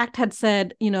 If ACT had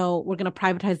said, you know, we're going to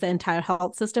privatize the entire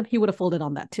health system, he would have folded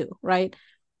on that too, right?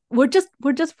 We're just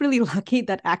really lucky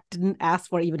that ACT didn't ask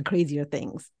for even crazier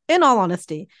things, in all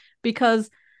honesty, because,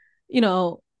 you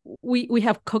know, we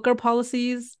have cooker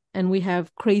policies and we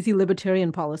have crazy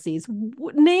libertarian policies.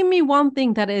 Name me one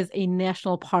thing that is a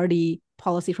national party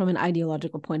policy from an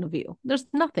ideological point of view. There's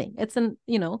nothing. It's an,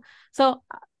 you know, so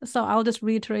I'll just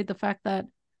reiterate the fact that,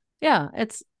 yeah,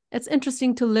 it's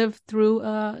interesting to live through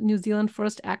a New Zealand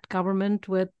First Act government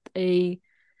with a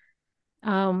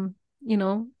you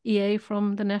know, EA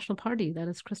from the National Party, that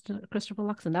is Christopher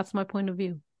Luxon. That's my point of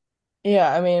view.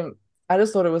 Yeah, I mean, I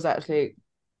just thought it was actually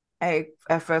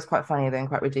at first quite funny, then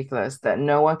quite ridiculous that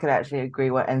no one could actually agree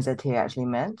what NZT actually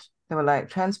meant. They were like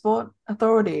transport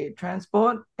authority,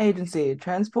 transport agency,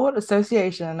 transport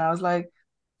association. And I was like,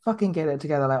 fucking get it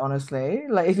together. Like, honestly,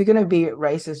 like if you're gonna be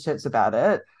racist shits about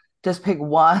it, just pick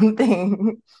one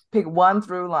thing, pick one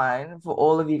through line for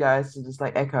all of you guys to just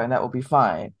like echo, and that will be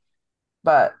fine.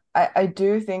 But I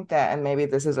do think that, and maybe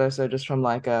this is also just from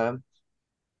like a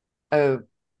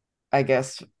I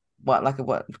guess what like a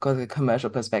what called a commercial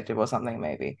perspective or something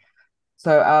maybe.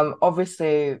 So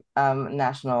obviously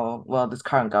national, well, this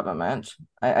current government,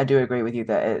 I do agree with you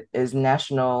that it is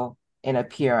national in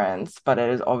appearance, but it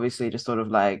is obviously just sort of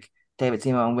like David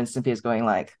Seymour and Winston Peters going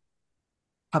like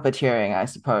puppeteering, I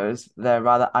suppose, the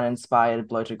rather uninspired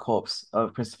bloated corpse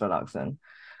of Christopher Luxon.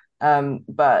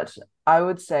 But I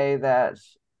would say that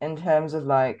in terms of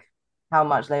like how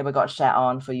much Labour got shat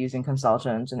on for using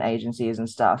consultants and agencies and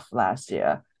stuff last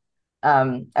year,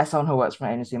 as someone who works for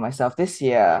an agency myself this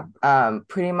year,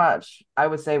 pretty much I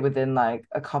would say within like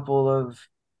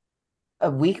a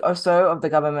week or so of the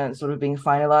government sort of being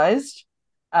finalized,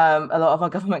 a lot of our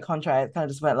government contracts kind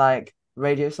of just went like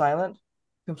radio silent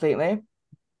completely,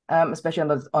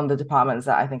 especially on the departments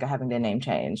that I think are having their name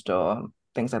changed or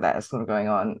things like that is sort of going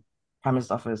on, Prime Minister's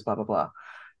office, blah blah blah.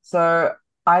 So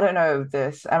I don't know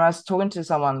this, and I was talking to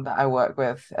someone that I work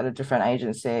with at a different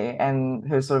agency and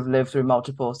who sort of lived through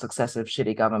multiple successive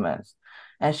shitty governments.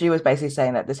 And she was basically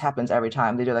saying that this happens every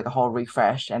time. They do like a whole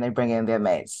refresh and they bring in their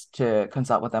mates to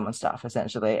consult with them on stuff,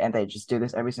 essentially. And they just do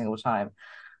this every single time,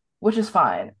 which is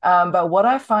fine. But what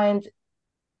I find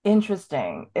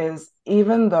interesting is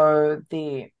even though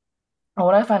the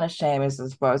what I find a shame is, I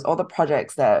suppose, all the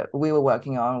projects that we were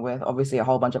working on with obviously a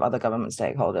whole bunch of other government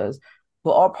stakeholders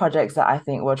were all projects that I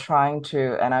think were trying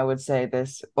to, and I would say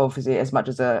this obviously as much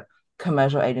as a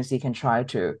commercial agency can try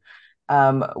to,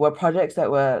 were projects that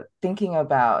were thinking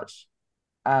about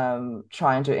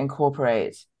trying to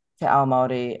incorporate Te Ao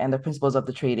Māori and the principles of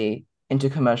the treaty into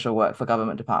commercial work for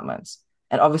government departments.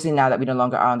 And obviously now that we no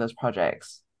longer are on those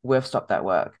projects, we've stopped that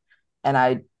work. And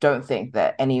I don't think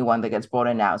that anyone that gets brought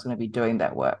in now is going to be doing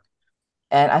that work.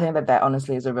 And I think that that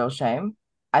honestly is a real shame.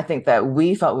 I think that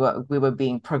we felt we were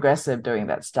being progressive doing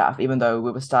that stuff, even though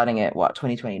we were starting at what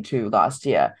 2022 last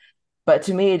year. But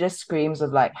to me, it just screams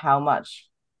of like how much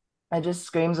it just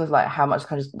screams of like how much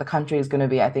the country is going to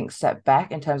be, I think, set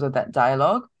back in terms of that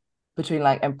dialogue between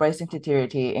like embracing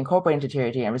Titiriti, incorporating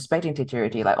Titiriti, and respecting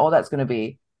Titiriti. Like all that's going to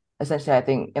be essentially, I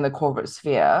think, in the corporate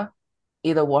sphere,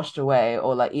 either washed away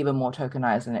or like even more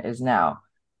tokenized than it is now.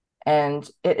 And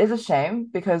it is a shame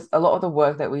because a lot of the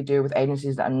work that we do with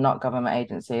agencies that are not government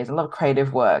agencies, a lot of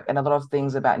creative work and a lot of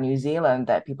things about New Zealand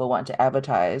that people want to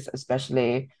advertise,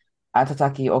 especially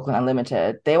Atataki Auckland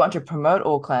Unlimited, they want to promote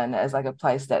Auckland as like a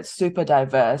place that's super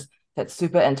diverse, that's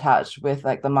super in touch with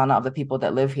like the mana of the people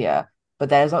that live here. But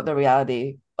that is not the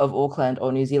reality of Auckland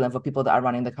or New Zealand for people that are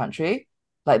running the country.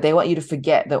 Like they want you to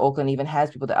forget that Auckland even has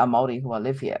people that are Māori who are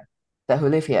live here who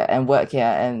live here and work here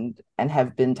and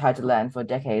have been tied to land for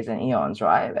decades and eons,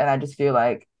 right? And I just feel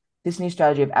like this new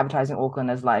strategy of advertising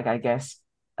Auckland as like, I guess,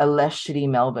 a less shitty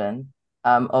Melbourne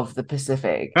of the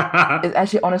Pacific is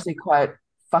actually honestly quite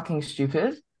fucking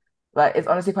stupid. Like it's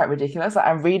honestly quite ridiculous. Like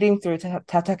I'm reading through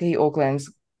Tataki Auckland's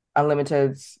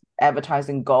Unlimited's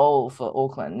advertising goal for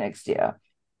Auckland next year.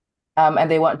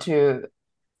 And they want to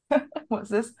what's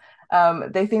this?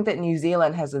 They think that New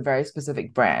Zealand has a very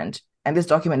specific brand, and this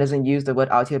document doesn't use the word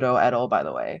Aotearoa at all, by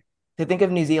the way. They think of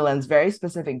New Zealand's very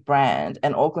specific brand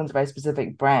and Auckland's very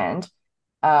specific brand,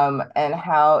 and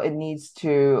how it needs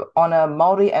to honor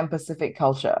Māori and Pacific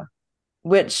culture,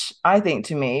 which I think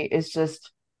to me is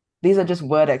just these are just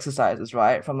word exercises,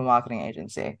 right, from a marketing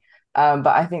agency. But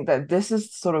I think that this is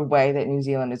the sort of way that New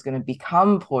Zealand is going to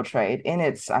become portrayed in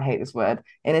its, I hate this word,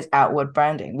 in its outward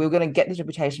branding. We're going to get this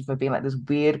reputation for being like this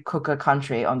weird cooker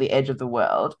country on the edge of the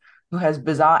world who has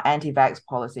bizarre anti-vax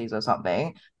policies or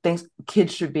something, thinks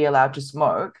kids should be allowed to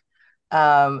smoke,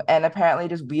 and apparently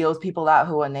just wheels people out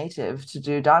who are native to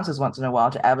do dances once in a while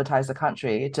to advertise the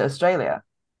country to Australia.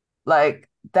 Like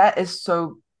that is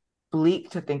so bleak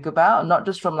to think about, not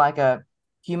just from like a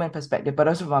human perspective, but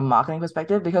also from a marketing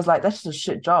perspective, because like that's just a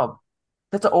shit job.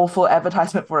 That's an awful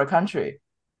advertisement for a country.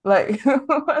 Like,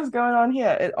 what's going on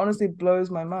here? It honestly blows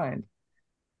my mind.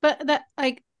 But that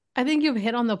like I think you've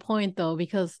hit on the point though,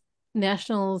 because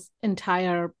National's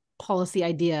entire policy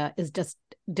idea is just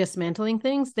dismantling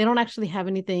things. They don't actually have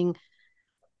anything,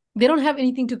 they don't have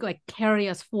anything to like carry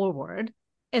us forward.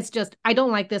 It's just, I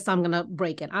don't like this, I'm gonna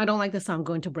break it. I don't like this, I'm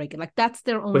going to break it. Like that's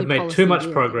their only We've made policy too much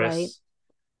really, progress. right?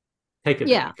 Take it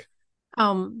Yeah. back.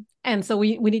 And so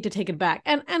we need to take it back.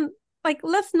 And like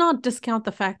let's not discount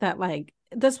the fact that like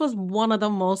this was one of the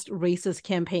most racist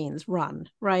campaigns run,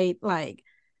 right? Like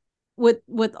with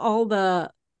all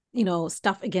the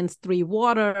stuff against Three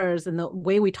Waters and the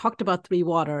way we talked about Three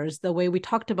Waters, the way we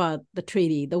talked about the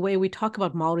treaty, the way we talk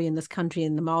about Maori in this country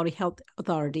and the Maori Health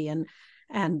Authority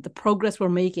and the progress we're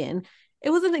making. It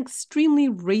was an extremely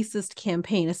racist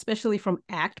campaign, especially from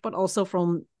ACT, but also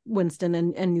from Winston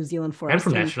and New Zealand Forest. And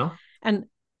from National.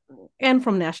 And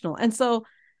from National. And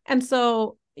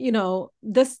so,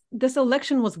 this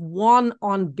election was won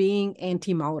on being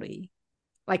anti-Maori.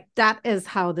 Like that is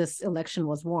how this election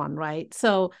was won, right?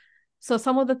 So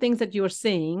some of the things that you're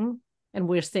seeing and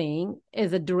we're seeing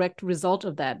is a direct result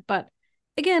of that. But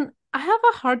again, I have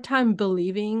a hard time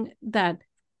believing that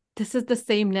this is the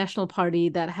same National Party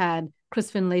that had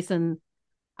Chris Finlayson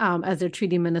as their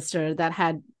treaty minister, that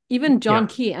had even John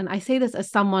Key. And I say this as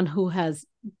someone who has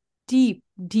deep,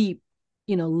 deep,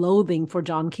 loathing for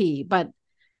John Key, but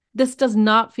this does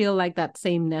not feel like that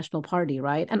same National Party,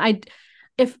 right? And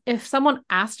if someone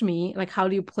asked me, like, how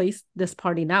do you place this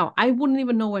party now, I wouldn't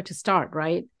even know where to start,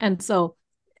 right? And so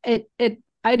it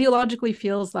ideologically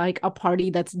feels like a party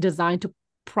that's designed to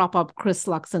prop up Chris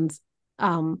Luxon's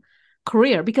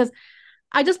career. Because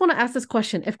I just want to ask this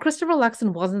question: if Christopher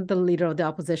Luxon wasn't the leader of the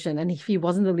opposition, and if he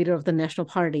wasn't the leader of the National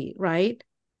Party, right,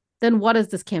 then what is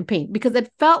this campaign? Because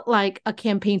it felt like a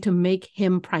campaign to make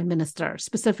him prime minister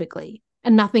specifically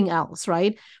and nothing else,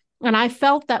 right? And I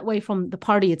felt that way from the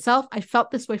party itself. I felt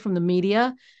this way from the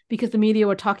media, because the media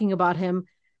were talking about him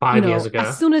 5 years ago.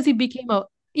 as soon as he became an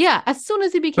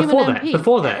MP.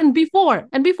 Before that. And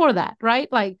before that, right?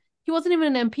 Like, he wasn't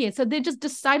even an MP. And so they just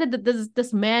decided that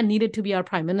this man needed to be our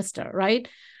prime minister, right?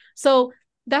 So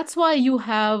that's why you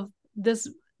have this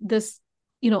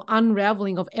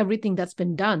unraveling of everything that's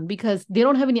been done, because they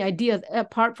don't have any ideas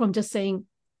apart from just saying,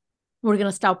 we're going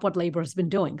to stop what Labor has been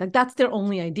doing. Like, that's their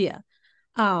only idea.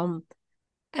 And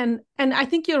I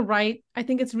think you're right. I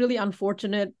think it's really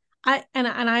unfortunate.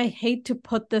 I hate to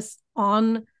put this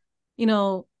on,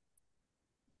 I'll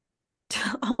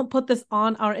put this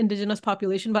on our Indigenous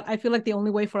population, but I feel like the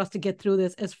only way for us to get through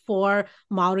this is for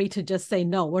Maori to just say,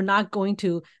 no, we're not going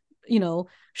to,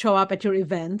 show up at your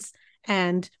events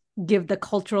and give the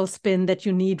cultural spin that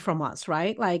you need from us,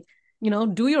 right? Like,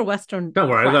 do your Western Don't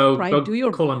worry, crap, right?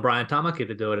 they'll call on Brian Tamaki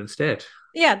to do it instead.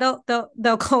 Yeah,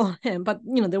 they'll call on him, but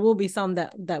there will be some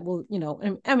that will,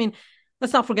 I mean,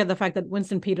 let's not forget the fact that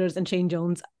Winston Peters and Shane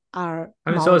Jones are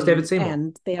Maori, so is David Seymour,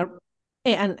 and they are,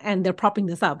 and they're propping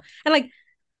this up, and like,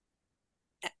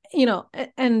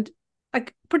 and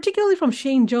like, particularly from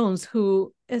Shane Jones,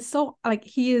 who is so, like,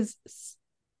 he is,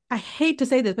 I hate to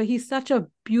say this, but he's such a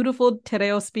beautiful te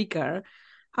reo speaker.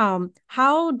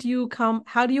 How do you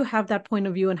have that point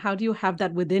of view, and how do you have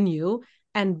that within you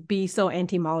and be so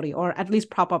anti-Maori, or at least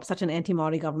prop up such an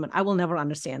anti-Maori government? I will never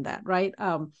understand that, right?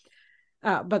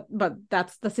 But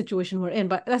that's the situation we're in.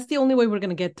 But that's the only way we're going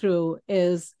to get through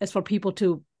is for people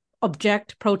to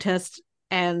object, protest,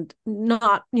 and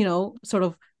not, sort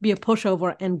of be a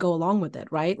pushover and go along with it,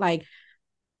 right? Like,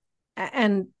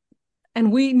 and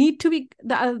we need to be,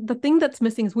 the thing that's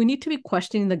missing is we need to be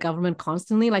questioning the government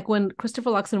constantly. Like, when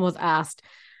Christopher Luxon was asked,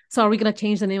 so are we going to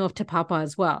change the name of Te Papa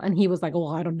as well? And he was like, well,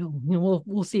 I don't know.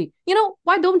 We'll see.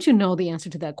 Why don't you know the answer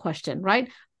to that question, right?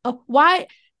 Why?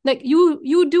 Like,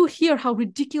 you do hear how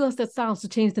ridiculous that sounds to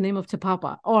change the name of Te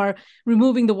Papa, or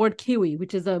removing the word Kiwi,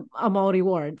 which is a Maori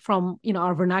word, from,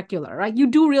 our vernacular, right? You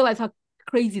do realize how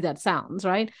crazy that sounds,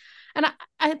 right? And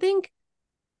I think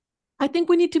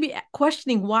we need to be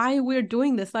questioning why we're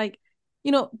doing this. Like,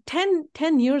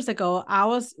 10 years ago, I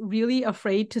was really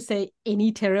afraid to say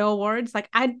any te reo words. Like,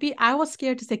 I was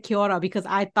scared to say kia ora because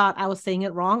I thought I was saying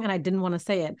it wrong and I didn't want to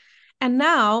say it. And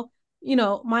now,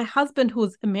 my husband,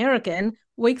 who's American,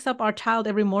 wakes up our child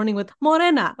every morning with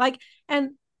morena. Like,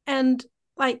 and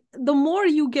like, the more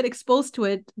you get exposed to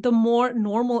it, the more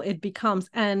normal it becomes,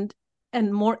 and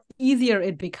more easier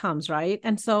it becomes, right?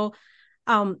 And so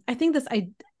I think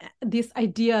this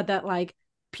idea that, like,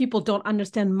 people don't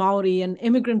understand Maori and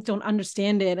immigrants don't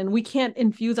understand it, and we can't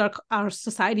infuse our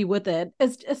society with it,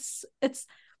 it's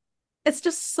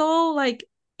just so, like,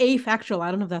 afactual. I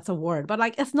don't know if that's a word, but,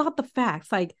 like, it's not the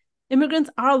facts. Like, immigrants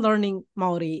are learning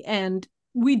Maori, and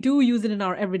we do use it in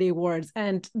our everyday words,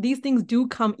 and these things do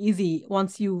come easy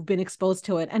once you've been exposed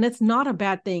to it, and it's not a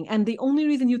bad thing. And the only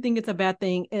reason you think it's a bad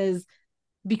thing is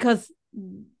because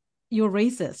you're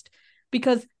racist.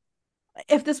 Because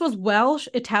if this was Welsh,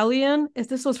 Italian, if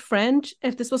this was French,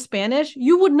 if this was Spanish,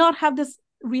 you would not have this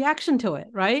reaction to it,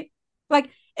 right? Like,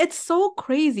 it's so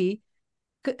crazy.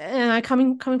 And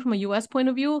coming from a US point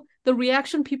of view, the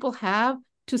reaction people have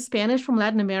to Spanish from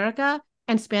Latin America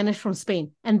and Spanish from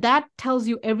Spain. And that tells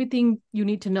you everything you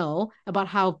need to know about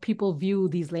how people view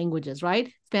these languages,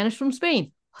 right? Spanish from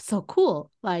Spain, so cool.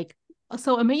 Like,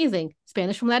 so amazing.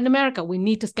 Spanish from Latin America, we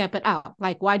need to stamp it out.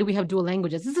 Like, why do we have dual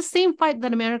languages? It's the same fight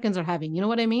that Americans are having. You know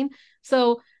what I mean?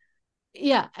 So,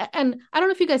 yeah. And I don't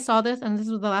know if you guys saw this, and this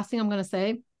was the last thing I'm going to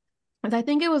say, is I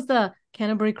think it was the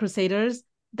Canterbury Crusaders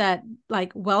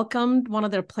like welcomed one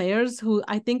of their players who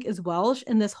I think is Welsh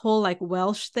in this whole like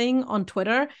Welsh thing on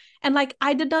Twitter. And like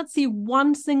I did not see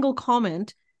one single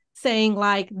comment saying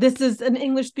like this is an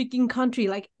English speaking country.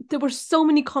 Like there were so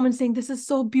many comments saying this is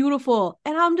so beautiful.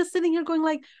 And I'm just sitting here going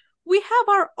like, we have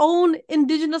our own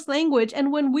indigenous language.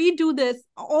 And when we do this,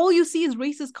 all you see is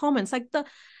racist comments. Like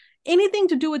anything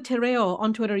to do with te reo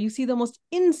on Twitter, you see the most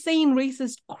insane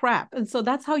racist crap. And so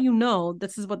that's how you know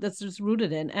this is what this is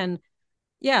rooted in. And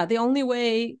yeah, the only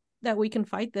way that we can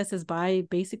fight this is by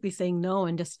basically saying no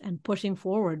and pushing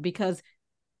forward, because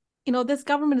this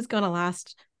government is going to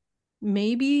last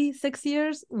maybe 6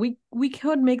 years. We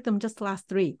could make them just last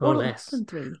 3 or or less less. than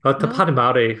 3. Well, the Party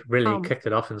Māori really kicked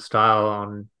it off in style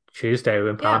on Tuesday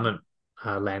when Yeah. Parliament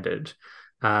landed,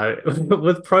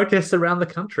 with protests around the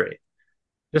country,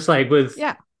 just like with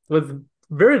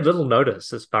very little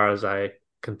notice, as far as I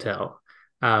can tell.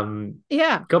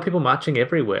 Got people marching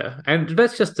everywhere, and I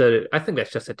think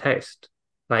that's just a taste.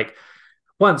 Like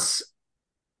once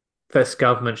this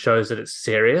government shows that it's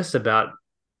serious about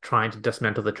trying to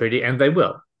dismantle the treaty, and they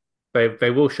will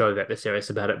show that they're serious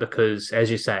about it, because,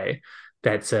 as you say,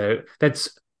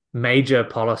 that's major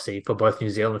policy for both New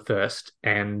Zealand First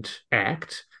and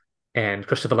ACT, and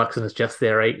Christopher Luxon is just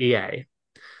their EA.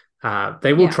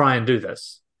 They will try and do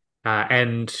this,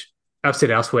 and I've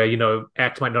said elsewhere,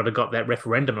 ACT might not have got that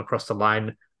referendum across the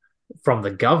line from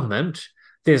the government.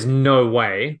 There's no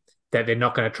way that they're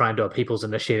not going to try and do a people's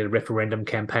initiated referendum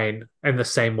campaign in the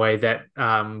same way that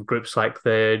groups like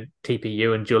the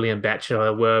TPU and Julian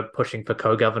Batchelor were pushing for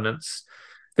co-governance.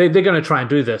 They're going to try and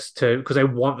do this because they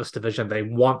want this division, they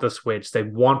want this wedge, they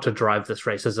want to drive this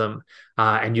racism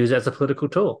and use it as a political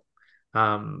tool.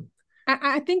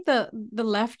 I think the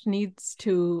left needs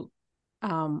to,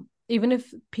 even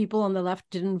if people on the left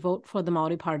didn't vote for the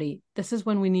Māori Party, this is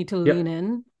when we need to lean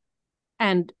in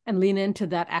and lean into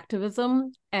that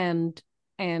activism and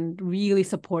really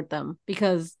support them,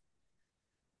 because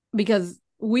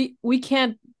we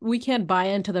can't buy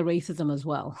into the racism as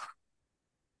well,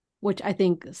 which I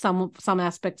think some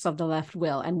aspects of the left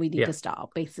will, and we need to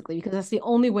stop, basically, because that's the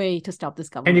only way to stop this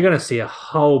government. And you're going to see a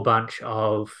whole bunch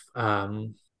of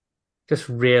just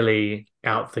really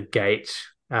out the gate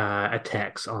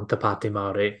attacks on Te Pāti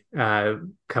Māori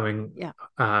coming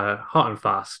hot and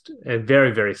fast,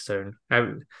 very, very soon.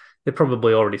 They're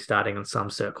probably already starting in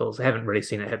some circles. I haven't really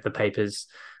seen it hit the papers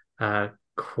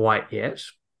quite yet.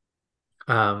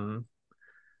 But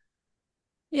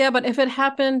if it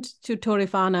happened to Tory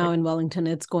Whanau in Wellington,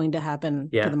 it's going to happen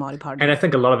to the Māori Party. And I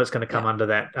think a lot of it's going to come under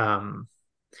that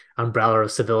umbrella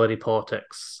of civility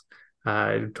politics.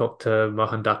 I talked to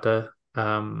Mohan Datta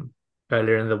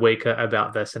earlier in the week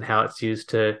about this and how it's used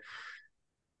to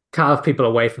carve people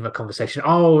away from the conversation.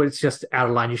 Oh, it's just out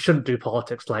of line. You shouldn't do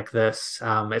politics like this.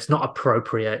 It's not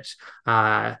appropriate,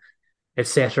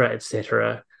 etc.,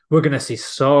 etc. We're going to see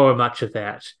so much of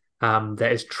that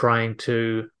that is trying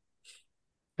to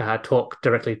talk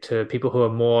directly to people who are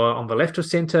more on the left of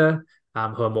centre,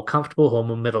 who are more comfortable, who are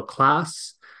more middle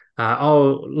class.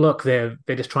 Look, they're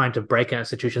just trying to break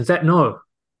institutions.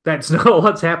 That's not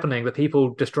what's happening. The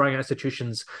people destroying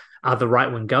institutions are the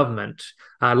right-wing government,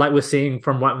 like we're seeing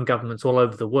from right-wing governments all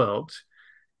over the world.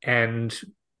 And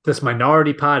this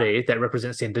minority party that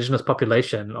represents the indigenous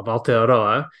population of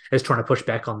Aotearoa is trying to push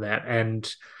back on that and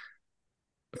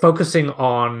focusing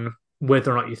on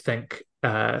whether or not you think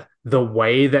the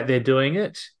way that they're doing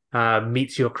it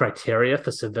meets your criteria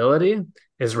for civility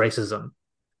is racism.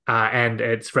 And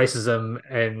it's racism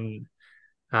in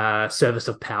service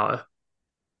of power.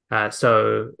 Everyone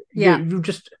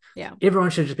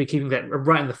should just be keeping that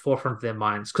right in the forefront of their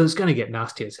minds, because it's going to get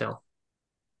nasty as hell.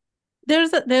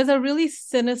 There's a really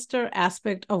sinister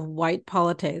aspect of white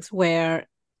politics where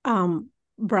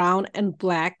brown and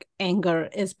black anger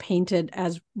is painted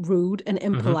as rude and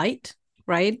impolite,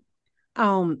 right?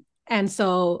 And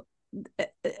so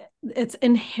it's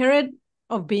inherent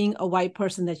of being a white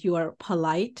person that you are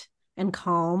polite and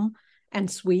calm and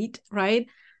sweet, right?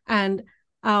 And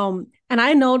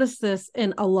I noticed this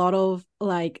in a lot of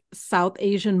like South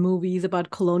Asian movies about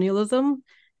colonialism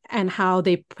and how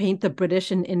they paint the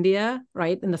British in India,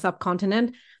 right? In the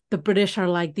subcontinent, the British are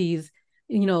like these,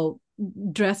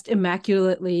 dressed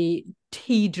immaculately,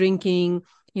 tea drinking,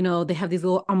 they have these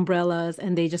little umbrellas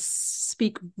and they just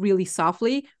speak really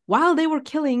softly while they were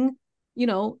killing,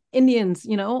 Indians,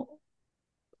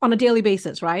 on a daily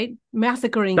basis, right?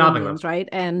 Massacring Indians, right?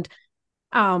 And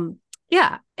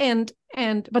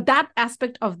but that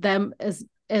aspect of them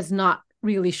is not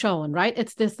really shown, right?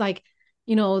 It's this like,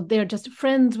 they're just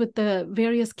friends with the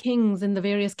various kings in the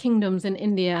various kingdoms in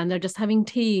India, and they're just having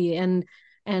tea and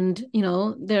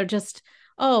they're just,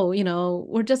 oh,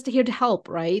 we're just here to help,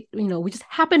 right? We just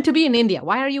happen to be in India.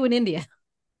 Why are you in India?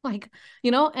 Like,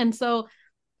 and so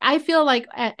I feel like,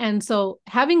 and so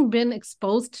having been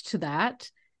exposed to that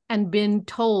and been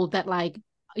told that, like,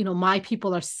 my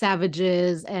people are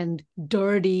savages and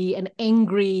dirty and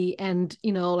angry and,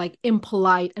 like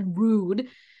impolite and rude.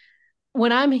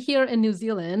 When I'm here in New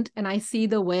Zealand and I see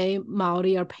the way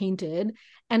Maori are painted,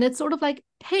 and it's sort of like,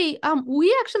 hey,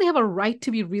 we actually have a right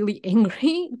to be really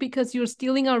angry because you're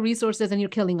stealing our resources and you're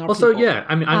killing our Also, people. yeah,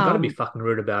 I mean, I'm gonna be fucking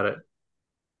rude about it.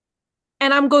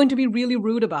 And I'm going to be really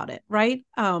rude about it, right?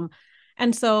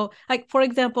 And so, like, for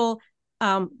example,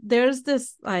 there's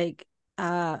this like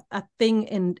a thing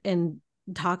in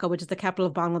Dhaka, which is the capital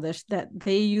of Bangladesh, that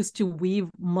they used to weave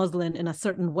muslin in a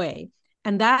certain way,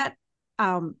 and that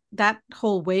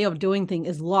whole way of doing thing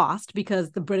is lost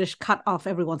because the British cut off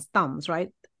everyone's thumbs, right?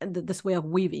 This way of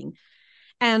weaving,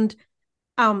 and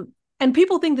um and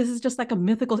people think this is just like a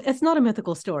mythical. It's not a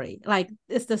mythical story. Like,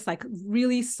 it's this like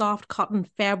really soft cotton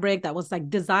fabric that was like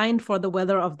designed for the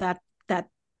weather of that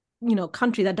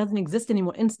country that doesn't exist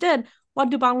anymore. Instead, what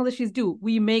do Bangladeshis do?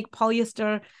 We make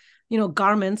polyester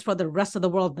garments for the rest of the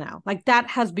world now. Like, that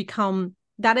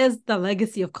is the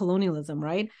legacy of colonialism,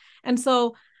 right? And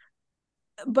so,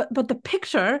 but the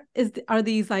picture are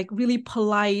these like really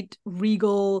polite,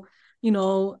 regal,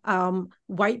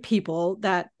 white people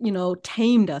that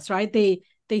tamed us, right?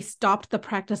 They stopped the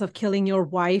practice of killing your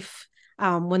wife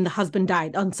when the husband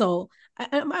died. And so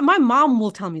my mom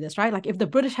will tell me this, right? Like, if the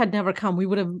British had never come, we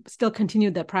would have still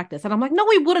continued that practice. And I'm like, no,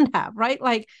 we wouldn't have, right?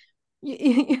 Like,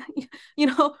 we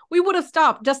would have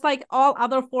stopped, just like all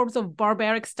other forms of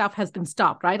barbaric stuff has been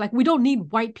stopped, right? Like, we don't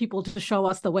need white people to show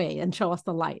us the way and show us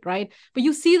the light, right? But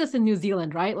you see this in New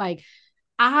Zealand, right? Like,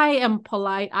 I am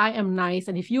polite, I am nice,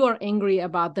 and if you are angry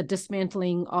about the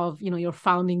dismantling of your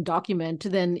founding document,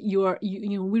 then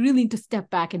we really need to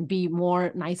step back and be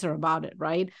more nicer about it,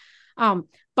 right?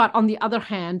 But on the other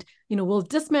hand, we'll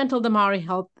dismantle the Maori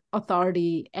Health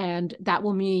Authority, and that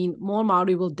will mean more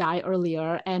Maori will die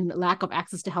earlier and lack of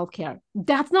access to healthcare.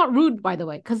 That's not rude, by the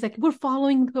way, because like we're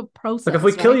following the process. Like, if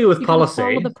we kill right? you with You gotta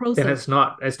follow policy, the then process. it's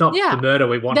not the Yeah, murder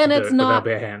we want to then it's do with our not.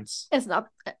 bare hands. It's not.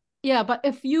 Yeah, but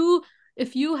if you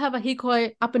have a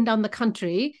hikoi up and down the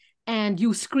country and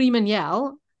you scream and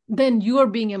yell, then you are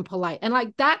being impolite, and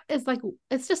like that is like,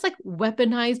 it's just like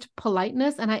weaponized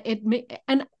politeness, and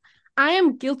I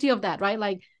am guilty of that, right?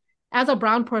 Like, as a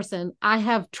brown person, I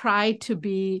have tried to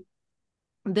be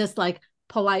this like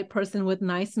polite person with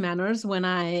nice manners when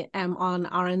I am on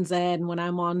RNZ and when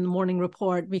I'm on Morning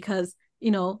Report, because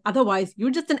otherwise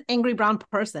you're just an angry brown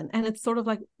person. And it's sort of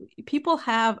like, people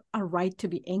have a right to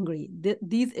be angry.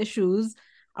 These issues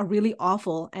are really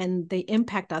awful and they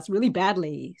impact us really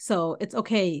badly. So it's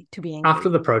okay to be angry. After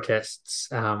the protests,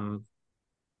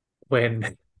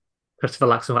 when Christopher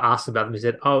Luxon asked about them, he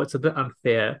said, "Oh, it's a bit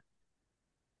unfair.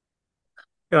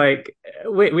 Like,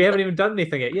 we haven't even done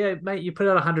anything yet. Yeah, mate, you put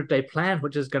out a 100-day plan,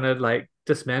 which is going to like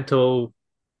dismantle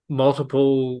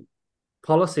multiple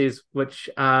policies, which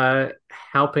are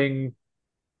helping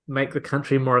make the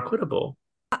country more equitable."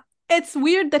 It's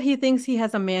weird that he thinks he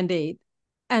has a mandate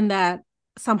and that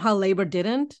somehow labor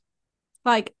didn't.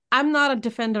 Like, I'm not a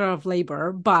defender of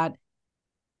labor, but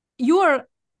you are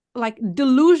like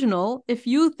delusional if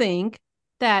you think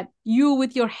that you,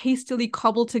 with your hastily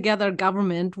cobbled together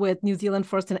government with New Zealand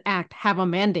First and Act, have a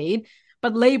mandate,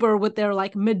 but Labor, with their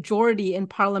like majority in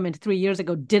parliament 3 years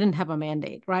ago, didn't have a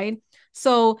mandate, right?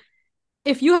 So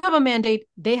if you have a mandate,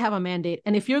 they have a mandate.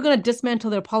 And if you're going to dismantle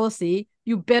their policy,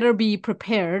 you better be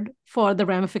prepared for the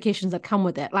ramifications that come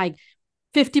with it. Like,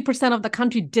 50% of the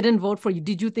country didn't vote for you.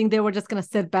 Did you think they were just going to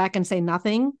sit back and say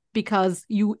nothing because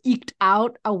you eked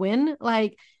out a win?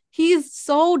 Like, he's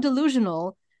so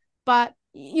delusional, but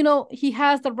he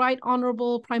has the right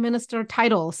honorable prime minister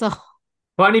title. So,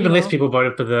 Well, and even less people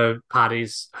voted for the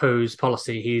parties whose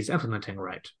policy he's implementing,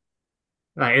 right?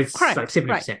 Like, it's like correct. 70%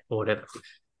 Right. or whatever.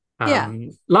 Yeah.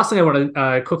 Last thing I want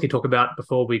to quickly talk about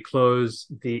before we close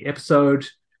the episode,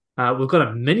 we've got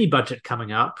a mini budget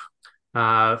coming up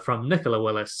from Nicola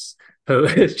Willis, who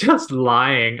is just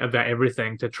lying about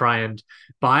everything to try and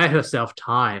buy herself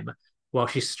time while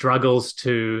she struggles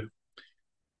to.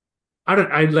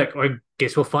 I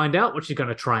guess we'll find out what she's going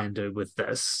to try and do with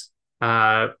this.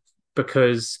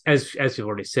 Because as you've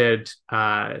already said,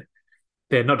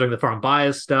 they're not doing the foreign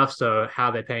buyers stuff. So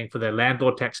how they're paying for their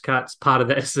landlord tax cuts. Part of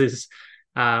this is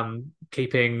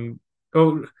keeping.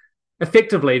 Oh,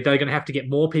 effectively, they're going to have to get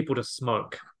more people to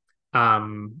smoke,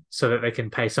 so that they can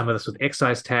pay some of this with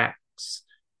excise tax.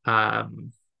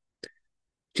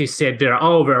 She said there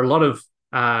are a lot of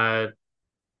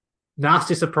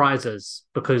nasty surprises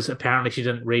because apparently she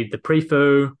didn't read the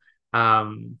pre-fu.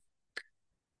 Um,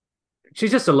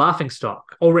 she's just a laughing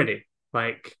stock already.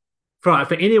 Like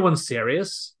for anyone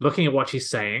serious looking at what she's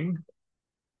saying,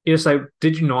 you just like,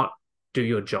 did you not do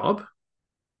your job?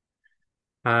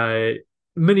 Uh,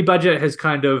 Mini budget has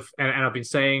kind of, and I've been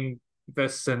saying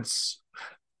this since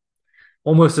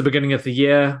almost the beginning of the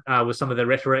year with some of their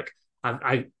rhetoric.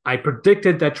 I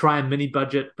predicted they'd try a mini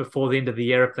budget before the end of the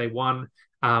year if they won,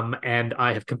 and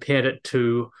I have compared it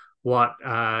to what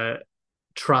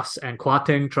Truss and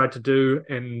Kwarteng tried to do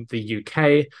in the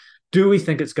UK. Do we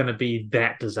think it's going to be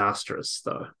that disastrous,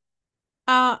 though?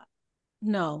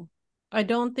 No, I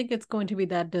don't think it's going to be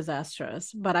that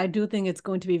disastrous, but I do think it's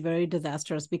going to be very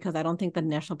disastrous because I don't think the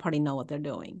National Party know what they're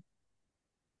doing.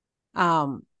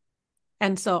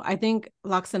 And so I think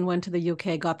Luxon went to the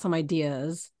UK, got some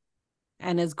ideas,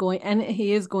 and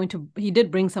he did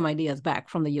bring some ideas back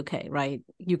from the UK, right?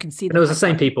 You can see And it the was the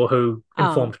same pipeline. people who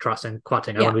informed Truss and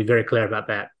Kwarteng. I Yeah. want to be very clear about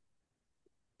that.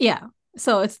 Yeah.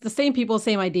 So it's the same people,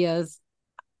 same ideas.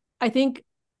 I think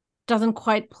doesn't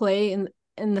quite play in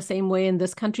the same way in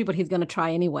this country, but he's going to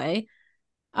try anyway.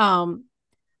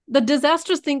 The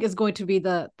disastrous thing is going to be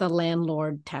the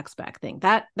landlord tax back thing.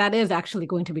 That is actually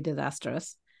going to be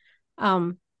disastrous.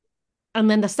 And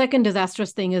then the second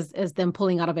disastrous thing is them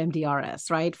pulling out of MDRS,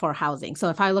 right, for housing. So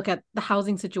if I look at the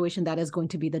housing situation, that is going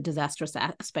to be the disastrous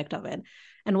aspect of it.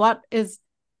 And what is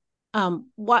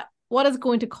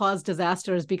going to cause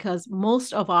disasters, because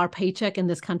most of our paycheck in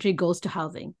this country goes to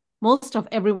housing. Most of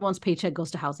everyone's paycheck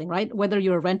goes to housing, right? Whether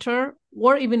you're a renter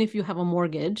or even if you have a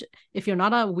mortgage, if you're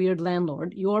not a weird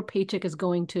landlord, your paycheck is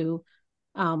going to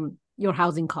your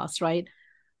housing costs, right?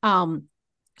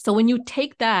 So when you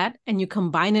take that and you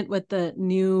combine it with the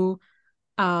new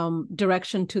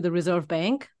direction to the Reserve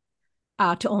Bank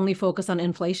to only focus on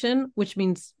inflation, which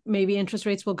means maybe interest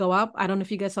rates will go up. I don't know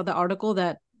if you guys saw the article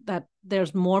that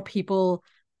there's more people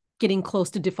getting close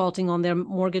to defaulting on their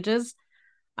mortgages.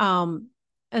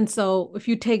 And so if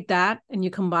you take that and you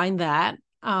combine that,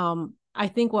 I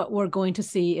think what we're going to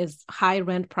see is high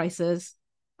rent prices,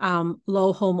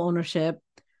 low home ownership,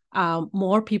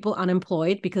 more people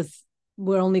unemployed, because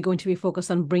we're only going to be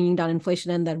focused on bringing down inflation.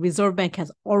 And the Reserve Bank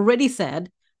has already said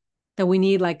that we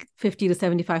need like 50 to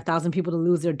 75,000 people to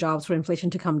lose their jobs for inflation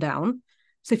to come down.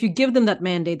 So if you give them that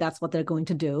mandate, that's what they're going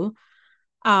to do.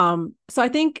 So I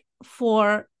think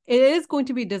it is going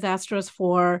to be disastrous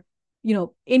for,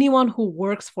 anyone who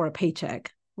works for a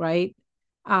paycheck, right?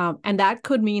 And that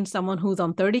could mean someone who's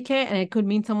on 30K, and it could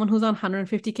mean someone who's on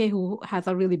 150K who has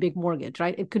a really big mortgage,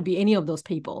 right? It could be any of those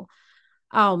people.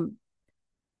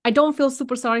 I don't feel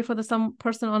super sorry for some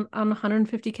person on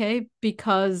 150K,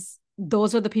 because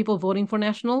those are the people voting for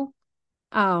National.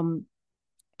 But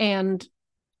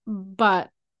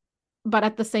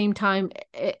at the same time,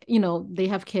 they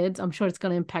have kids. I'm sure it's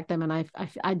going to impact them. And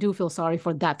I do feel sorry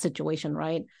for that situation,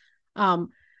 right?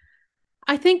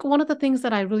 I think one of the things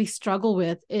that I really struggle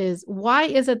with is, why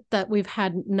is it that we've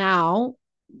had now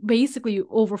basically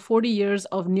over 40 years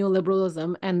of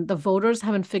neoliberalism, and the voters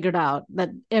haven't figured out that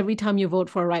every time you vote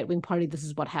for a right-wing party, this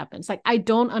is what happens. Like, I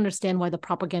don't understand why the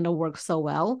propaganda works so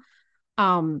well.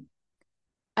 And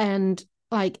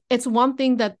like, it's one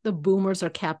thing that the boomers are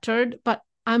captured, but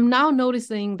I'm now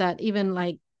noticing that even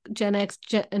like Gen X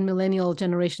and millennial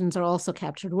generations are also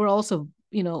captured. We're also,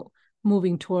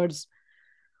 moving towards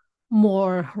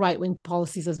more right-wing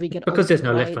policies as we get because older, there's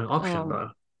no right? left-wing option, though.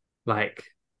 Like,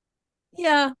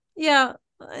 yeah.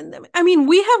 I mean,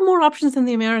 we have more options than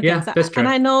the Americans. Yeah, that's true. And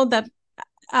I know that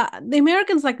the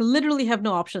Americans like literally have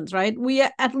no options, right?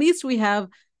 At least we have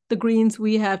the Greens,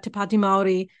 we have Te Pati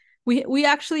Maori. We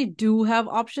actually do have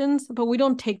options, but we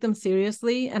don't take them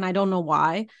seriously, and I don't know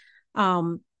why.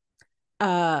 And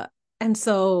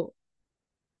so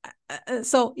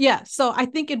I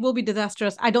think it will be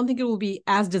disastrous. I don't think it will be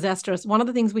as disastrous. One of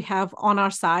the things we have on our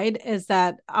side is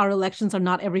that our elections are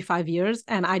not every 5 years.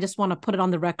 And I just want to put it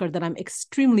on the record that I'm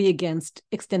extremely against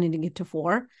extending it to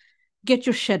 4. Get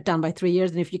your shit done by 3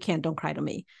 years. And if you can't, don't cry to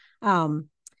me. And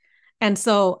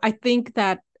so I think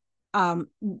that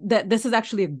that this is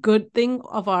actually a good thing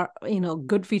of our,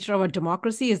 good feature of our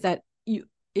democracy, is that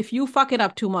if you fuck it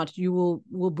up too much, we'll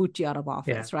boot you out of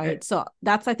office, right? So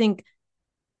I think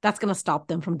that's going to stop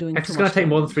them from doing too much. It's going to take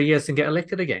more than 3 years to get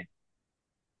elected again.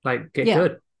 Like, get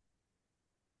good.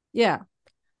 Yeah.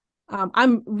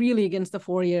 I'm really against the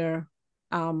 4-year.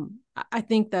 I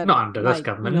think that not under this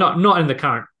government, not in the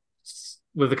current,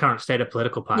 with the current state of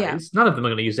political parties. None of them are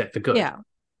going to use that for good. Yeah.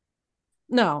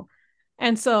 No.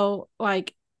 And so,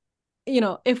 like,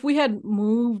 if we had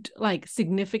moved like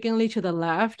significantly to the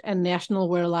left, and National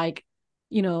were like,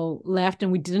 left,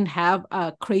 and we didn't have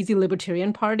a crazy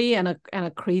libertarian party and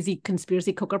a crazy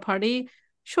conspiracy cooker party,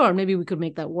 sure, maybe we could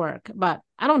make that work. But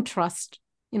I don't trust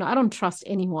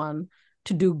anyone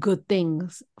to do good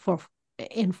things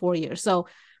in 4 years. So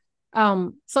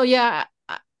yeah,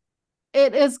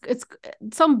 it's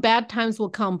some bad times will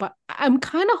come, but I'm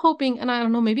kind of hoping, and I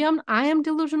don't know, maybe I am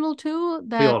delusional too,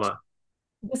 We all that are.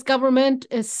 this government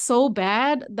is so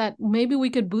bad that maybe we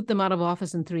could boot them out of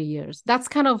office in 3 years. That's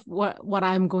kind of what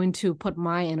I'm going to put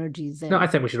my energies No, I in.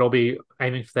 think we should all be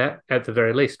aiming for that at the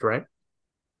very least, right?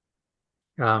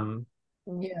 Um,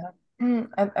 Yeah.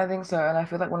 I think so. And I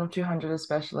feel like one of 200,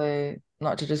 especially,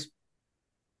 not to just,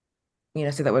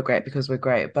 say that we're great because we're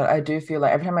great, but I do feel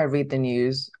like every time I read the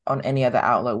news on any other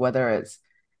outlet, whether it's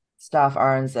Staff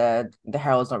RNZ, the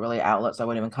Herald's not really an outlet, so I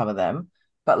won't even cover them.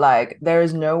 But like, there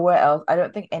is nowhere else. I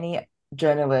don't think any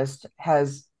journalist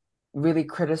has really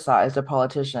criticized a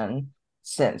politician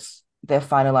since they've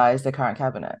finalized their current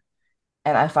cabinet.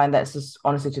 And I find that's just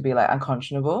honestly to be like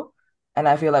unconscionable. And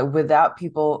I feel like without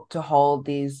people to hold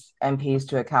these MPs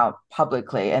to account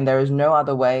publicly, and there is no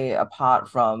other way apart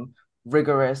from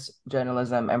rigorous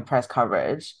journalism and press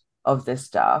coverage of this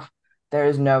stuff, there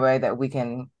is no way that we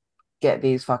can get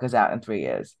these fuckers out in 3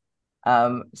 years.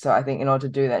 So I think in order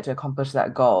to do that, to accomplish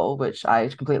that goal, which I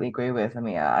completely agree with,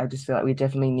 I just feel like we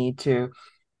definitely need to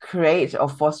create or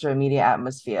foster a media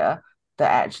atmosphere that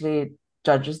actually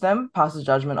judges them, passes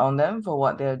judgment on them for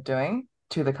what they're doing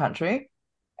to the country.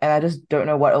 And I just don't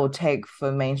know what it will take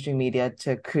for mainstream media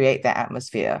to create that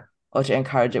atmosphere or to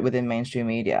encourage it within mainstream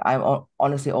media. I'm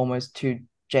honestly almost too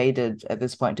jaded at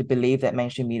this point to believe that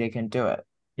mainstream media can do it.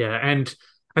 yeah, and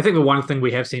I think the one thing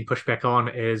we have seen pushback on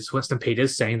is Winston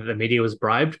Peters saying that the media was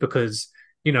bribed because,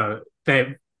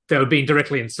 they were being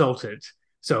directly insulted.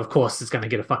 So of course it's going to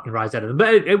get a fucking rise out of them.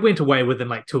 But it went away within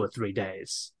like 2 or 3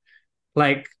 days.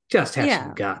 Like, just have some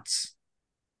Yeah. guts.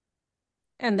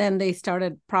 And then they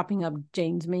started propping up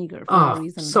James Meagher for no Oh,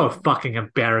 reason at so all. fucking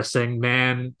embarrassing,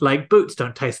 man. Like, boots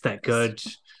don't taste that good.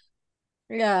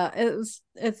 Yeah, it's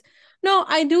no,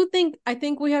 I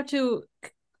think we have to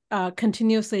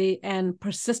continuously and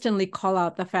persistently call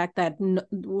out the fact that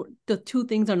the two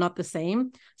things are not the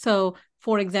same. So,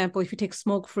 for example, if you take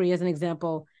smoke free as an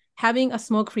example, having a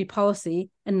smoke free policy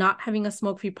and not having a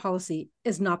smoke free policy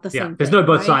is not the Yeah, same there's no thing,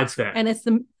 both right? sides there. And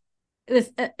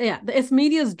it's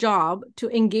media's job to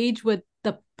engage with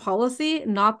the policy,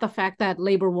 not the fact that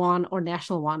Labor won or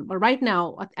National won. But right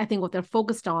now, I think what they're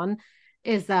focused on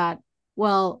is that,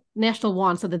 well, National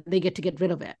won, so that they get to get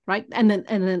rid of it, right? And then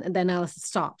the analysis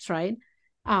stops, right?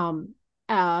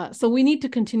 So we need to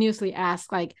continuously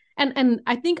ask, like, and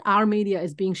I think our media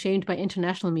is being shamed by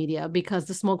international media because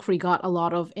the smoke free got a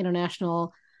lot of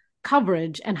international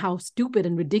coverage and how stupid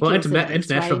and Well, ridiculous it is,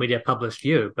 international right? media published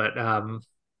you, but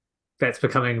that's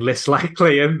becoming less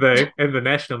likely in the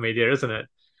national media, isn't it?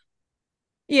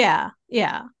 Yeah,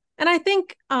 yeah. And I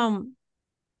think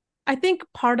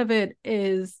part of it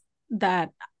is that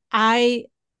I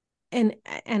and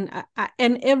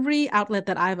every outlet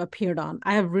that I've appeared on,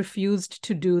 I have refused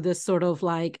to do this sort of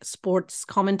like sports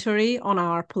commentary on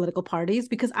our political parties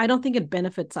because I don't think it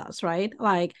benefits us, right?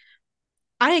 Like,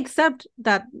 I accept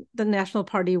that the National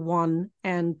Party won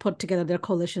and put together their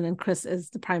coalition and Chris is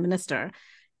the prime minister.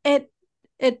 It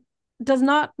does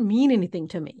not mean anything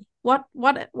to me. What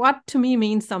to me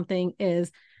means something is,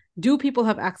 do people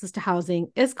have access to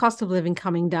housing? Is cost of living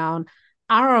coming down?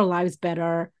 Are our lives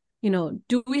better?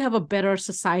 Do we have a better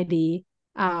society?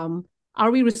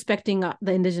 Are we respecting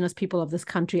the indigenous people of this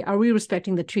country? Are we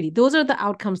respecting the treaty? Those are the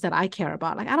outcomes that I care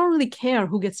about. Like, I don't really care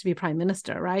who gets to be prime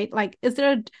minister, right? Like,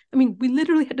 we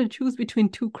literally had to choose between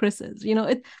two Chris's.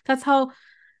 That's how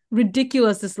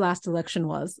ridiculous this last election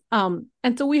was.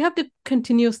 And so we have to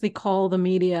continuously call the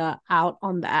media out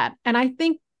on that. And I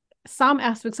think some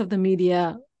aspects of the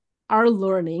media are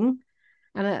learning,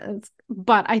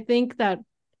 but I think that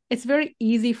it's very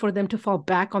easy for them to fall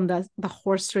back on the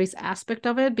horse race aspect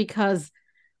of it because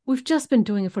we've just been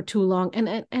doing it for too long,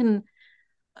 and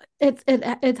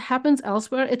it happens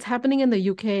elsewhere. It's happening in the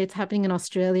UK, it's happening in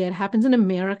Australia, it happens in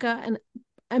America, and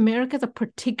America is a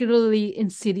particularly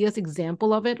insidious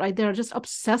example of it, right? They're just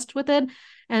obsessed with it.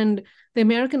 And the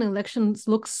American elections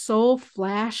look so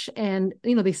flash, and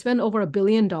they spend over $1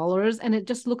 billion, and it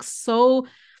just looks so,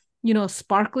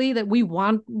 sparkly that we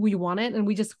want it and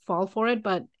we just fall for it.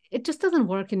 But it just doesn't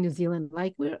work in New Zealand.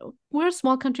 Like, we're a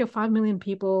small country of 5 million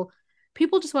people.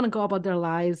 People just want to go about their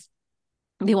lives.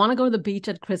 They want to go to the beach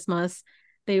at Christmas.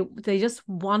 They just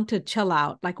want to chill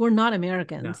out. Like, we're not Yeah.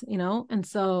 Americans, And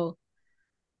so,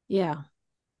 yeah.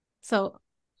 So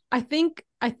I think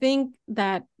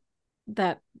that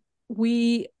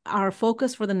our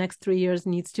focus for the next 3 years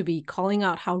needs to be calling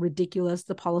out how ridiculous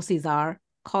the policies are,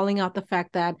 calling out the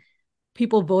fact that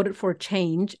people voted for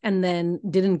change and then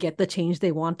didn't get the change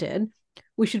they wanted.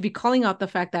 We should be calling out the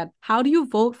fact that how do you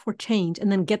vote for change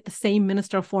and then get the same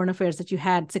Minister of Foreign Affairs that you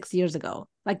had 6 years ago?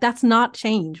 Like, that's not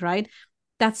change, right?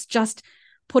 That's just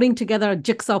putting together a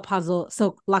jigsaw puzzle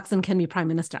so Lakson can be prime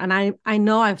minister. And I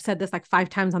know I've said this like 5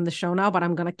 times on the show now, but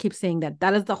I'm going to keep saying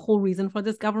that is the whole reason for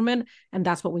this government. And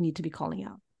that's what we need to be calling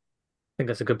out. I think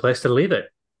that's a good place to leave it.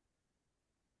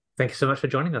 Thank you so much for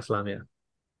joining us, Lamia.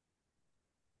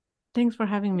 Thanks for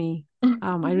having me.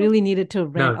 I really needed to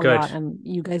rant a lot, and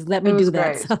you guys let me do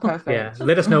that. So. Perfect. Yeah,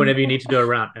 let us know whenever you need to do a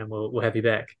rant, and we'll have you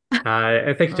back.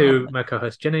 And thank you to my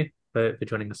co-host Jenny for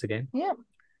joining us again. Yeah.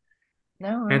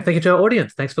 No. And thank you to our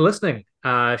audience. Thanks for listening.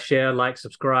 Share, like,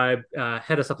 subscribe,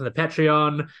 hit us up on the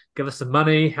Patreon, give us some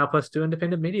money, help us do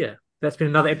independent media. That's been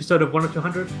another episode of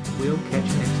 10200. We'll catch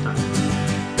you next time.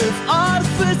 If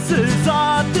artificers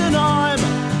are denied,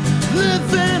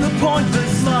 living a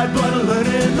pointless life, but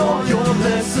learning all your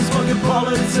lessons. Fucking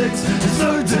politics, there's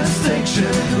no distinction.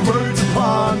 The road's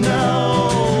upon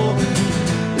now.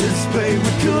 It's paved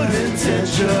with good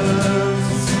intentions,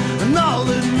 and I'll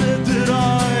admit that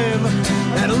I'm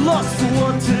at a loss for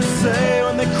what to say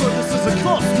when they quote this as a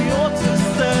cost we ought to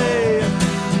stay.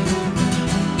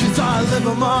 'Cause I live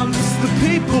amongst the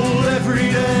people every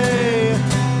day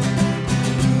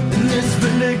in this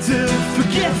vindictive,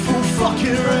 forgetful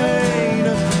fucking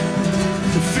rain.